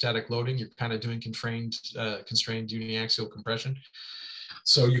hydrostatic loading. You're kind of doing constrained uniaxial compression.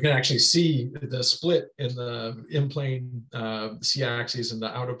 So you can actually see the split in the in-plane C-axis and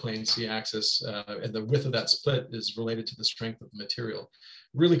the out-of-plane C-axis, and the width of that split is related to the strength of the material.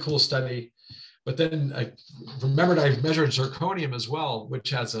 Really cool study. But then I remembered I measured zirconium as well,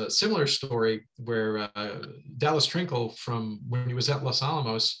 which has a similar story where Dallas Trinkle, from when he was at Los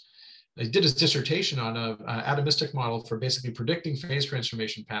Alamos, he did his dissertation on an atomistic model for basically predicting phase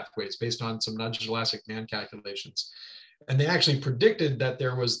transformation pathways based on some nudge elastic band calculations. And they actually predicted that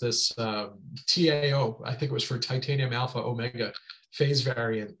there was this TAO, I think it was for titanium alpha omega phase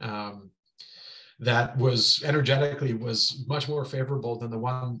variant, that was energetically was much more favorable than the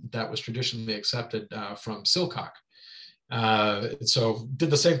one that was traditionally accepted from Silcock. So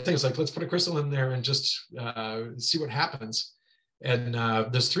did the same thing. It's like, let's put a crystal in there and just see what happens. And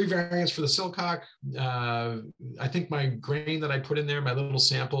there's 3 variants for the Silcock. I think my grain that I put in there, my little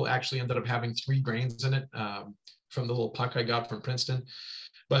sample, actually ended up having 3 grains in it from the little puck I got from Princeton.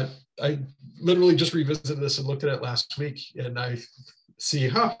 But I literally just revisited this and looked at it last week, and I see,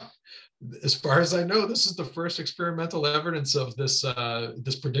 as far as I know, this is the first experimental evidence of this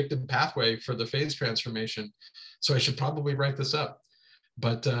this predicted pathway for the phase transformation. So I should probably write this up.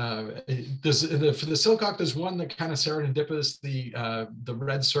 But for the Silcock, there's one that kind of serendipitous. The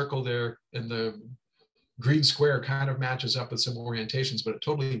red circle there in the green square kind of matches up with some orientations, but it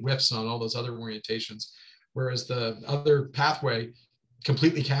totally whiffs on all those other orientations. Whereas the other pathway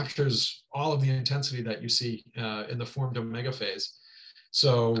completely captures all of the intensity that you see in the formed omega phase.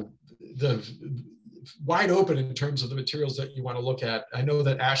 So the wide open in terms of the materials that you want to look at. I know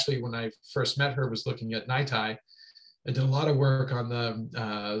that Ashley, when I first met her, was looking at NiTi. I did a lot of work on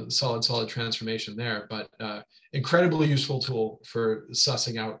the solid-solid transformation there, but incredibly useful tool for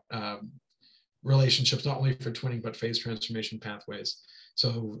sussing out relationships, not only for twinning, but phase transformation pathways.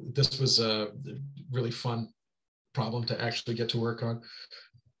 So this was a really fun problem to actually get to work on.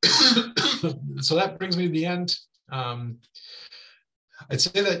 So that brings me to the end. I'd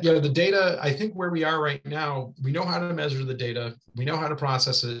say that, the data, I think where we are right now, we know how to measure the data. We know how to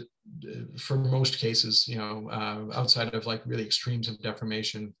process it for most cases, outside of like really extremes of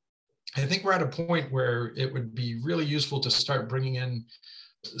deformation. I think we're at a point where it would be really useful to start bringing in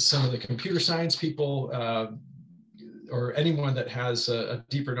some of the computer science people, or anyone that has a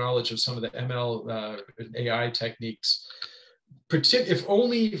deeper knowledge of some of the ML AI techniques, if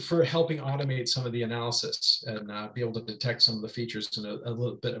only for helping automate some of the analysis and be able to detect some of the features in a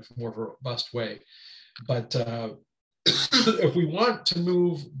little bit of more of a robust way. But if we want to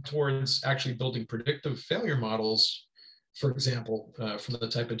move towards actually building predictive failure models, for example, from the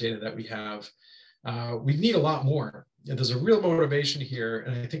type of data that we have, we need a lot more. And there's a real motivation here,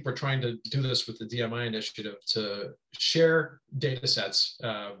 and I think we're trying to do this with the DMI initiative to share data sets,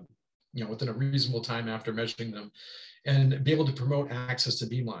 within a reasonable time after measuring them, and be able to promote access to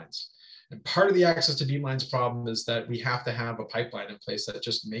beamlines. And part of the access to beamlines problem is that we have to have a pipeline in place that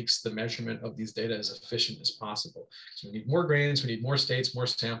just makes the measurement of these data as efficient as possible. So we need more grains, we need more states, more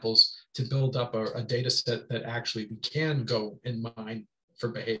samples to build up a data set that actually we can go and mine for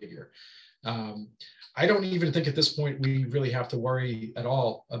behavior. I don't even think at this point we really have to worry at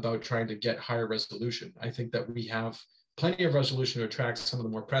all about trying to get higher resolution. I think that we have plenty of resolution to attract some of the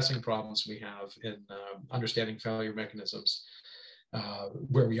more pressing problems we have in understanding failure mechanisms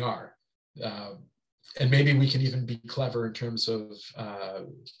where we are. And maybe we can even be clever in terms of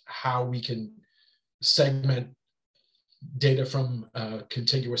how we can segment data from a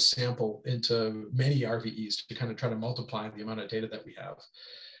contiguous sample into many RVEs to kind of try to multiply the amount of data that we have.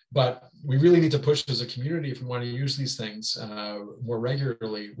 But we really need to push as a community if we want to use these things more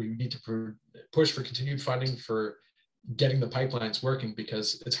regularly. We need to push for continued funding for getting the pipelines working,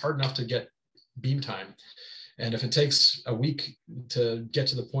 because it's hard enough to get beam time. And if it takes a week to get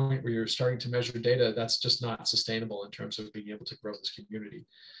to the point where you're starting to measure data, that's just not sustainable in terms of being able to grow this community.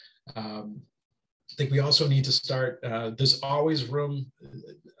 I think we also need to start, there's always room.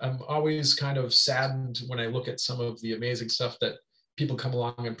 I'm always kind of saddened when I look at some of the amazing stuff that people come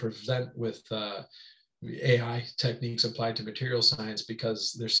along and present with AI techniques applied to material science,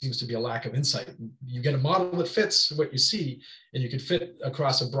 because there seems to be a lack of insight. You get a model that fits what you see, and you can fit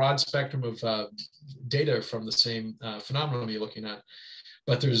across a broad spectrum of data from the same phenomenon you're looking at.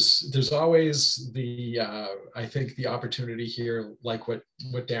 But there's always the, I think, the opportunity here, like what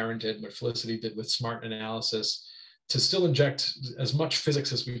Darren did, what Felicity did with smart analysis, to still inject as much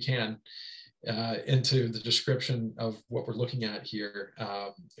physics as we can into the description of what we're looking at here.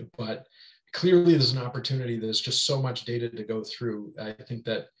 But clearly there's an opportunity. There's just so much data to go through. I think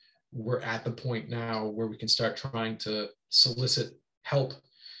that we're at the point now where we can start trying to solicit help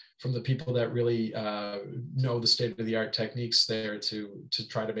from the people that really know the state-of-the-art techniques there to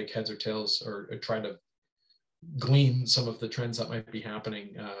try to make heads or tails, or try to glean some of the trends that might be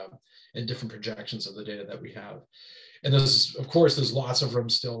happening in different projections of the data that we have. And there's, of course, there's lots of room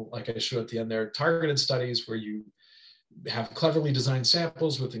still, like I showed at the end there, targeted studies where you have cleverly designed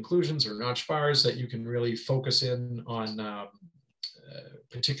samples with inclusions or notch bars that you can really focus in on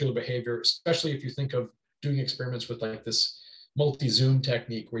particular behavior, especially if you think of doing experiments with like this multi-zoom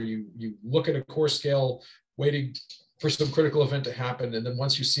technique, where you look at a core scale, waiting for some critical event to happen, and then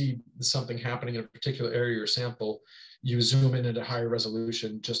once you see something happening in a particular area or sample, you zoom in at a higher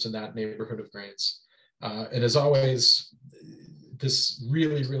resolution just in that neighborhood of grains. And as always, this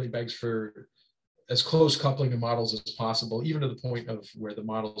really, really begs for as close coupling of models as possible, even to the point of where the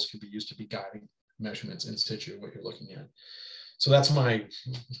models can be used to be guiding measurements in situ, what you're looking at. So that's my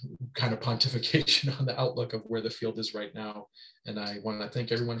kind of pontification on the outlook of where the field is right now. And I want to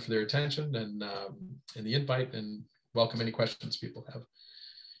thank everyone for their attention and the invite, and welcome any questions people have.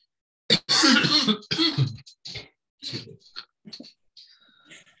 Excuse me.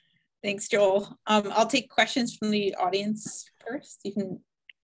 Thanks, Joel. I'll take questions from the audience first. You can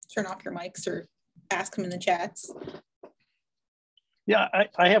turn off your mics or ask them in the chats. Yeah,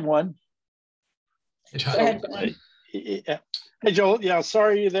 I have one. Go ahead, yeah. Hey, Joel. Yeah,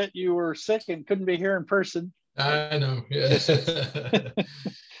 sorry that you were sick and couldn't be here in person. I know. Yeah. So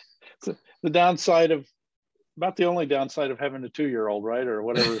the downside of, about the only downside of having a 2-year-old, right, or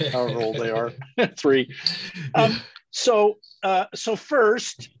whatever, however old they are, 3. So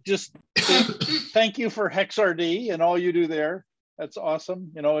first, just thank you for HexRD and all you do there. That's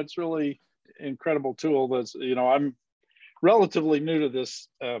awesome. You know, it's really incredible tool. That's, you know, I'm relatively new to this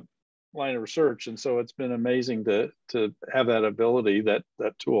line of research, and so it's been amazing to have that ability, that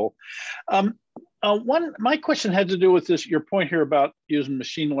tool. My question had to do with this, your point here about using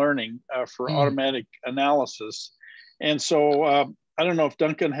machine learning for automatic analysis. And so I don't know if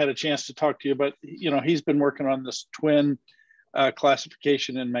Duncan had a chance to talk to you, but you know, he's been working on this twin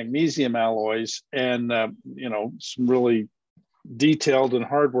classification in magnesium alloys, and you know, some really detailed and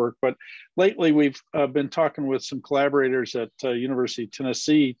hard work. But lately we've been talking with some collaborators at University of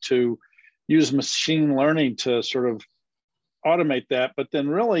Tennessee to use machine learning to sort of automate that. But then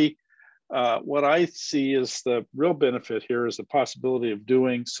really what I see is the real benefit here is the possibility of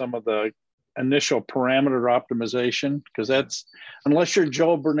doing some of the initial parameter optimization, because that's, unless you're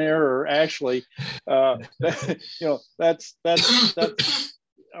Joel Bernier or Ashley, you know, that's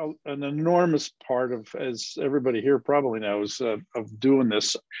an enormous part of, as everybody here probably knows, of doing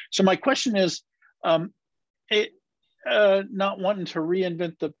this. So my question is, not wanting to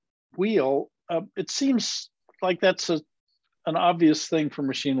reinvent the wheel, it seems like that's an obvious thing for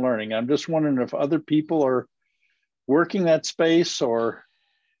machine learning. I'm just wondering if other people are working that space, or.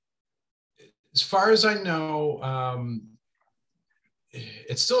 As far as I know,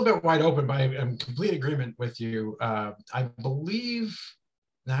 it's still a bit wide open, but I'm in complete agreement with you. I believe,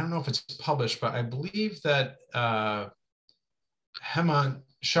 I don't know if it's published, but I believe that Hemant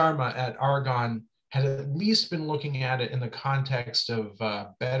Sharma at Argonne had at least been looking at it in the context of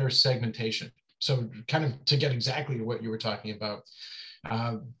better segmentation. So kind of to get exactly what you were talking about.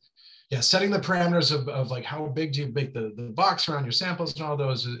 yeah, setting the parameters of like how big do you make the box around your samples and all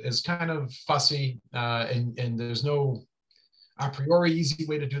those is kind of fussy, and there's no a priori easy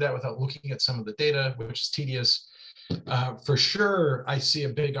way to do that without looking at some of the data, which is tedious. For sure, I see a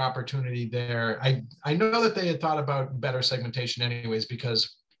big opportunity there. I know that they had thought about better segmentation anyways,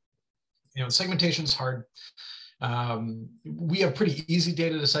 because segmentation is hard. We have pretty easy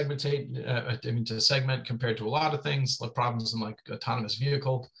data to segment compared to a lot of things, like problems in like autonomous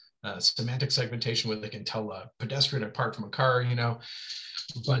vehicle, semantic segmentation where they can tell a pedestrian apart from a car,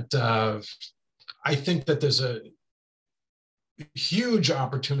 But I think that there's a huge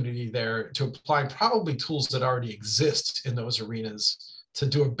opportunity there to apply probably tools that already exist in those arenas to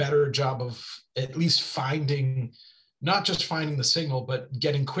do a better job of at least not just finding the signal, but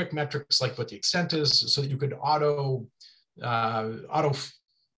getting quick metrics like what the extent is, so that you could auto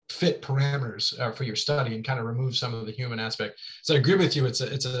fit parameters for your study and kind of remove some of the human aspect. So I agree with you. It's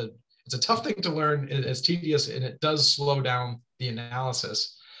a tough thing to learn. It's tedious, and it does slow down the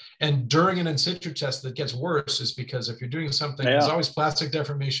analysis. And during an in situ test, that gets worse is because if you're doing something, there's always plastic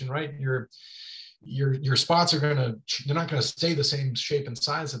deformation, right? Your spots they're not gonna stay the same shape and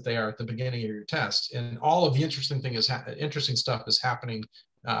size that they are at the beginning of your test. And all of the interesting stuff is happening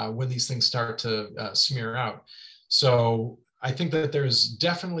when these things start to smear out. So I think that there's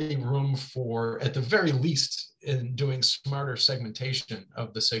definitely room for, at the very least, in doing smarter segmentation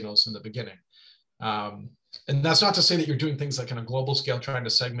of the signals in the beginning. And that's not to say that you're doing things like on a global scale, trying to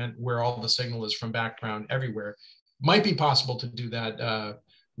segment where all the signal is from background everywhere. Might be possible to do that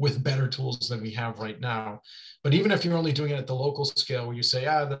with better tools than we have right now. But even if you're only doing it at the local scale, where you say,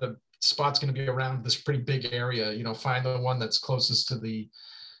 the spot's going to be around this pretty big area, find the one that's closest to the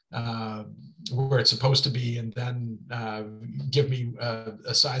where it's supposed to be, and then give me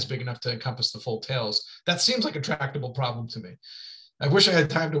a size big enough to encompass the full tails. That seems like a tractable problem to me. I wish I had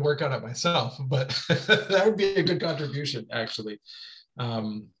time to work on it myself, but that would be a good contribution, actually.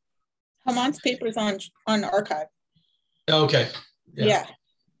 Haman's paper's on archive. Okay. Yeah.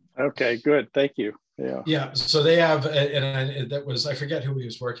 Okay, good. Thank you. Yeah. So they have, and I forget who he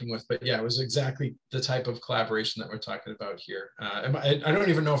was working with, but yeah, it was exactly the type of collaboration that we're talking about here. I don't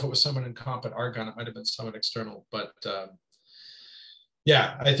even know if it was someone in comp at Argonne. It might have been someone external, but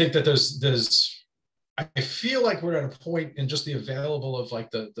yeah, I think that I feel like we're at a point in just the available of like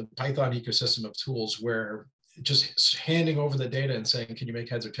the Python ecosystem of tools where just handing over the data and saying, can you make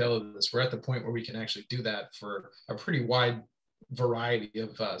heads or tail of this? We're at the point where we can actually do that for a pretty wide variety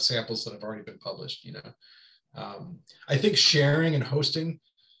of samples that have already been published. I think sharing and hosting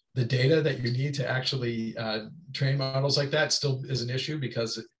the data that you need to actually train models like that still is an issue,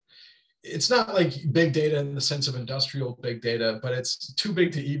 because it's not like big data in the sense of industrial big data, but it's too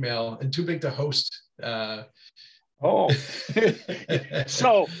big to email and too big to host. So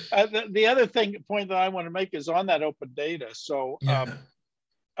the other point that I want to make is on that open data. So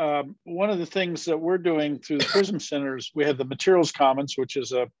one of the things that we're doing through the PRISM centers, we have the Materials Commons, which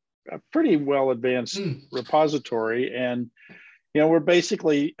is a pretty well advanced repository. And, we're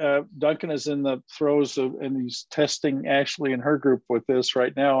basically, Duncan is in the throes of, and he's testing actually in her group with this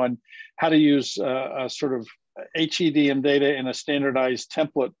right now, and how to use a sort of HEDM data in a standardized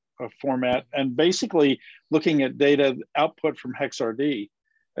template format, and basically looking at data output from HexRD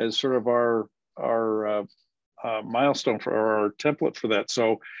as sort of our milestone for our template for that.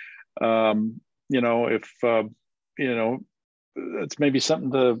 So, if it's maybe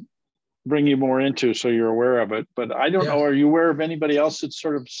something to bring you more into, so you're aware of it. But I don't know, are you aware of anybody else that's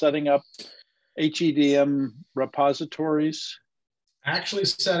sort of setting up HEDM repositories? Actually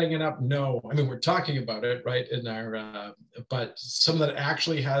setting it up, no. I mean, we're talking about it, right, in our, but someone that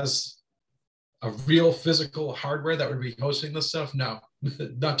actually has a real physical hardware that would be hosting this stuff, no,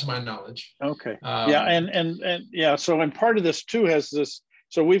 not to my knowledge. Okay. And yeah, so, and part of this too has this,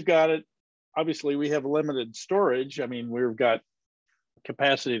 so we've got it, obviously we have limited storage. I mean, we've got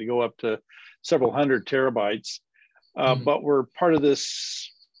capacity to go up to several hundred terabytes, but we're part of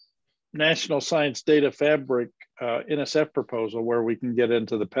this National Science Data Fabric NSF proposal where we can get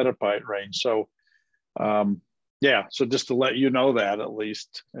into the petabyte range. So so just to let you know that, at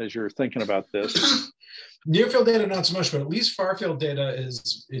least as you're thinking about this. Near field data, not so much, but at least far field data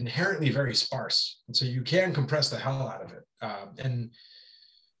is inherently very sparse. And so you can compress the hell out of it. And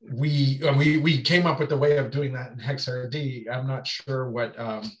we came up with the way of doing that in HexRD. I'm not sure what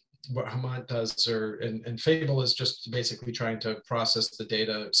Haman does, and Fable is just basically trying to process the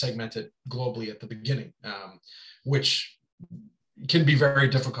data, segment it globally at the beginning, which can be very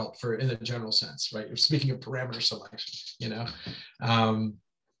difficult in a general sense, right? Speaking of parameter selection,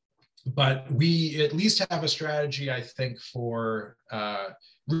 but we at least have a strategy, I think, for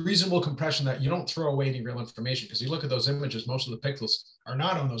reasonable compression that you don't throw away any real information. Because you look at those images, most of the pixels are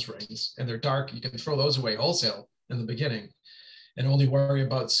not on those rings and they're dark. You can throw those away wholesale in the beginning and only worry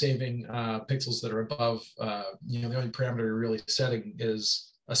about saving pixels that are above, the only parameter you're really setting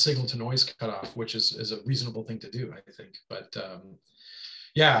is a signal to noise cutoff, which is a reasonable thing to do, I think. But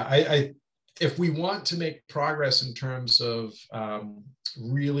if we want to make progress in terms of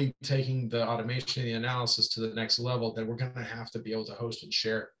really taking the automation and the analysis to the next level, then we're going to have to be able to host and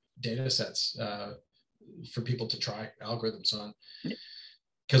share data sets for people to try algorithms on.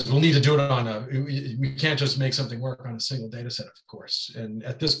 Because we'll need to do it on we can't just make something work on a single data set, of course. And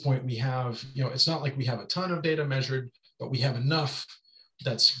at this point we have, it's not like we have a ton of data measured, but we have enough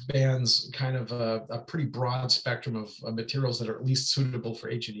that spans kind of a pretty broad spectrum of materials that are at least suitable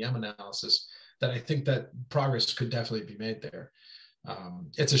for HEDM analysis, that I think that progress could definitely be made there.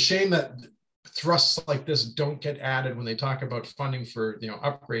 It's a shame that thrusts like this don't get added when they talk about funding for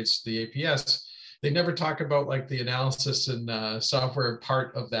upgrades to the APS. They never talk about like the analysis and software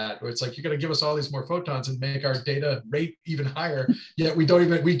part of that, where it's like, you're going to give us all these more photons and make our data rate even higher, yet we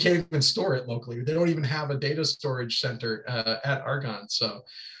can't even store it locally. They don't even have a data storage center at Argonne. So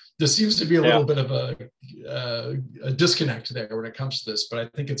there seems to be a little bit of a disconnect there when it comes to this, but I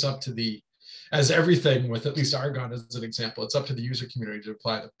think it's up to as everything with at least Argonne as an example, it's up to the user community to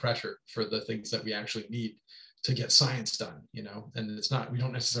apply the pressure for the things that we actually need to get science done, and we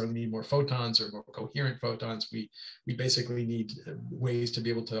don't necessarily need more photons or more coherent photons. We basically need ways to be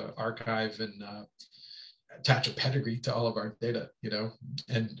able to archive and attach a pedigree to all of our data,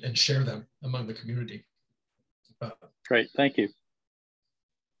 and share them among the community. Great, thank you.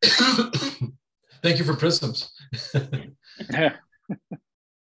 Thank you for Prisms.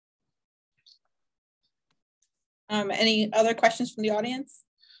 Any other questions from the audience?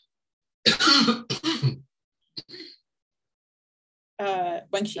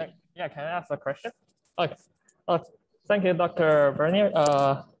 Yeah, can I ask a question? Okay. Thank you, Dr. Bernier.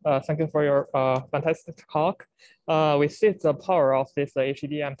 Thank you for your fantastic talk. We see the power of this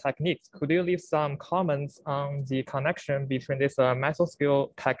HEDM techniques. Could you leave some comments on the connection between this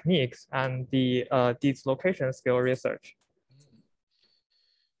mesoscale techniques and the dislocation scale research?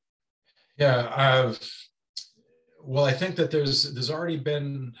 Yeah. Well, I think that there's already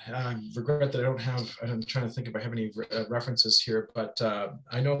been, regret that I'm trying to think if I have any references here, but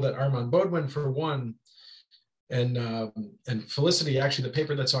I know that Armand Baudouin, for one, and Felicity, actually the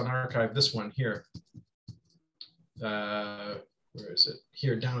paper that's on archive, this one here, where is it?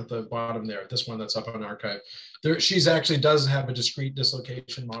 Here, down at the bottom there, this one that's up on archive. She's actually does have a discrete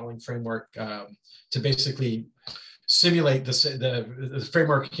dislocation modeling framework to basically simulate the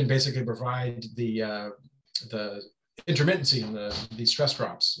framework can basically provide the intermittency and the stress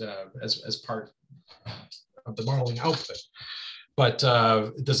drops as part of the modeling output. But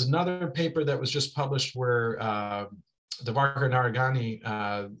there's another paper that was just published where Devarkar Naragani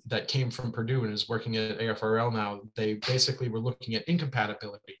that came from Purdue and is working at AFRL now. They basically were looking at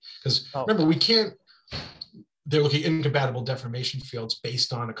incompatibility because remember, they're looking at incompatible deformation fields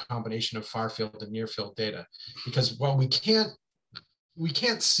based on a combination of far field and near field data. Because while we can't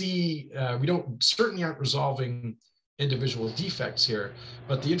see, certainly aren't resolving individual defects here,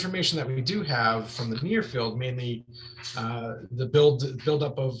 but the information that we do have from the near field, mainly the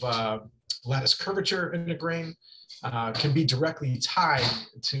buildup of lattice curvature in a grain, can be directly tied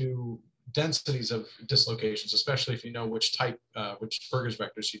to densities of dislocations, especially if you know which type, which Burgers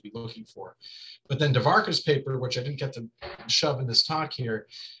vectors you'd be looking for. But then Devarkar's paper, which I didn't get to shove in this talk here,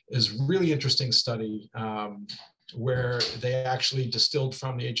 is really interesting study where they actually distilled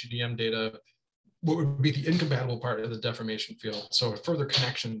from the HEDM data what would be the incompatible part of the deformation field. So a further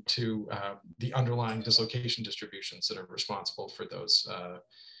connection to the underlying dislocation distributions that are responsible for those.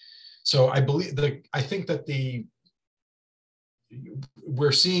 So I think that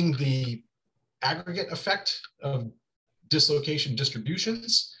we're seeing the aggregate effect of dislocation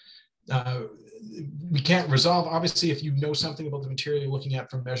distributions. We can't resolve, obviously, if you know something about the material you're looking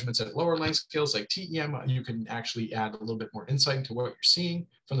at from measurements at lower length scales like TEM, you can actually add a little bit more insight into what you're seeing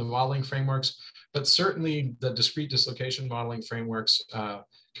from the modeling frameworks. But certainly the discrete dislocation modeling frameworks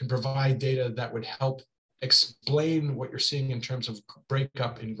can provide data that would help explain what you're seeing in terms of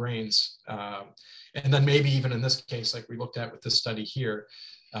breakup in grains. And then maybe even in this case, like we looked at with this study here,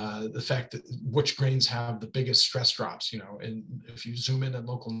 the fact that which grains have the biggest stress drops, and if you zoom in a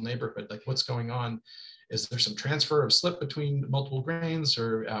local neighborhood, like what's going on, is there some transfer of slip between multiple grains,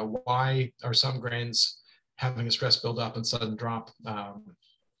 or why are some grains having a stress buildup and sudden drop?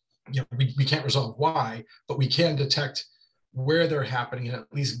 We can't resolve why, but we can detect where they're happening and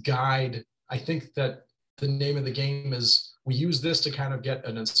at least guide. I think that the name of the game is we use this to kind of get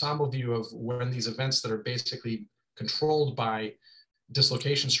an ensemble view of when these events that are basically controlled by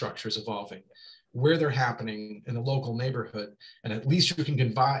dislocation structures evolving, where they're happening in the local neighborhood, and at least you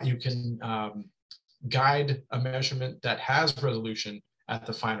can guide a measurement that has resolution at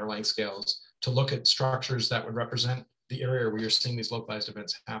the finer length scales to look at structures that would represent the area where you're seeing these localized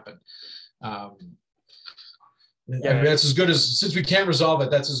events happen. Yeah, I mean, that's as good as, since we can't resolve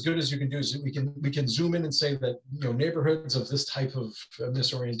it, that's as good as you can do. Is we can zoom in and say that, you know, neighborhoods of this type of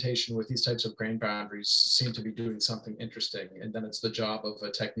misorientation with these types of grain boundaries seem to be doing something interesting. And then it's the job of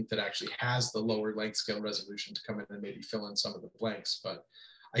a technique that actually has the lower length scale resolution to come in and maybe fill in some of the blanks. But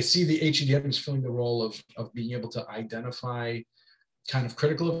I see the HEDM is filling the role of being able to identify kind of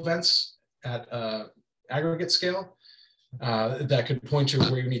critical events at aggregate scale. That could point to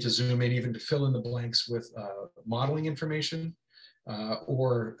where you need to zoom in, even to fill in the blanks with modeling information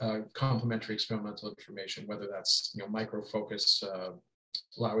or complementary experimental information, whether that's, you know, micro focus,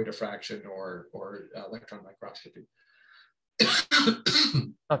 Lowry diffraction, or electron microscopy.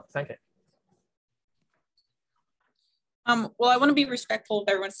 Oh, thank you. Well, I want to be respectful of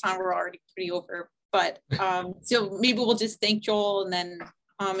everyone's time. We're already pretty over, but so maybe we'll just thank Joel, and then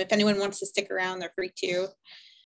if anyone wants to stick around, they're free to.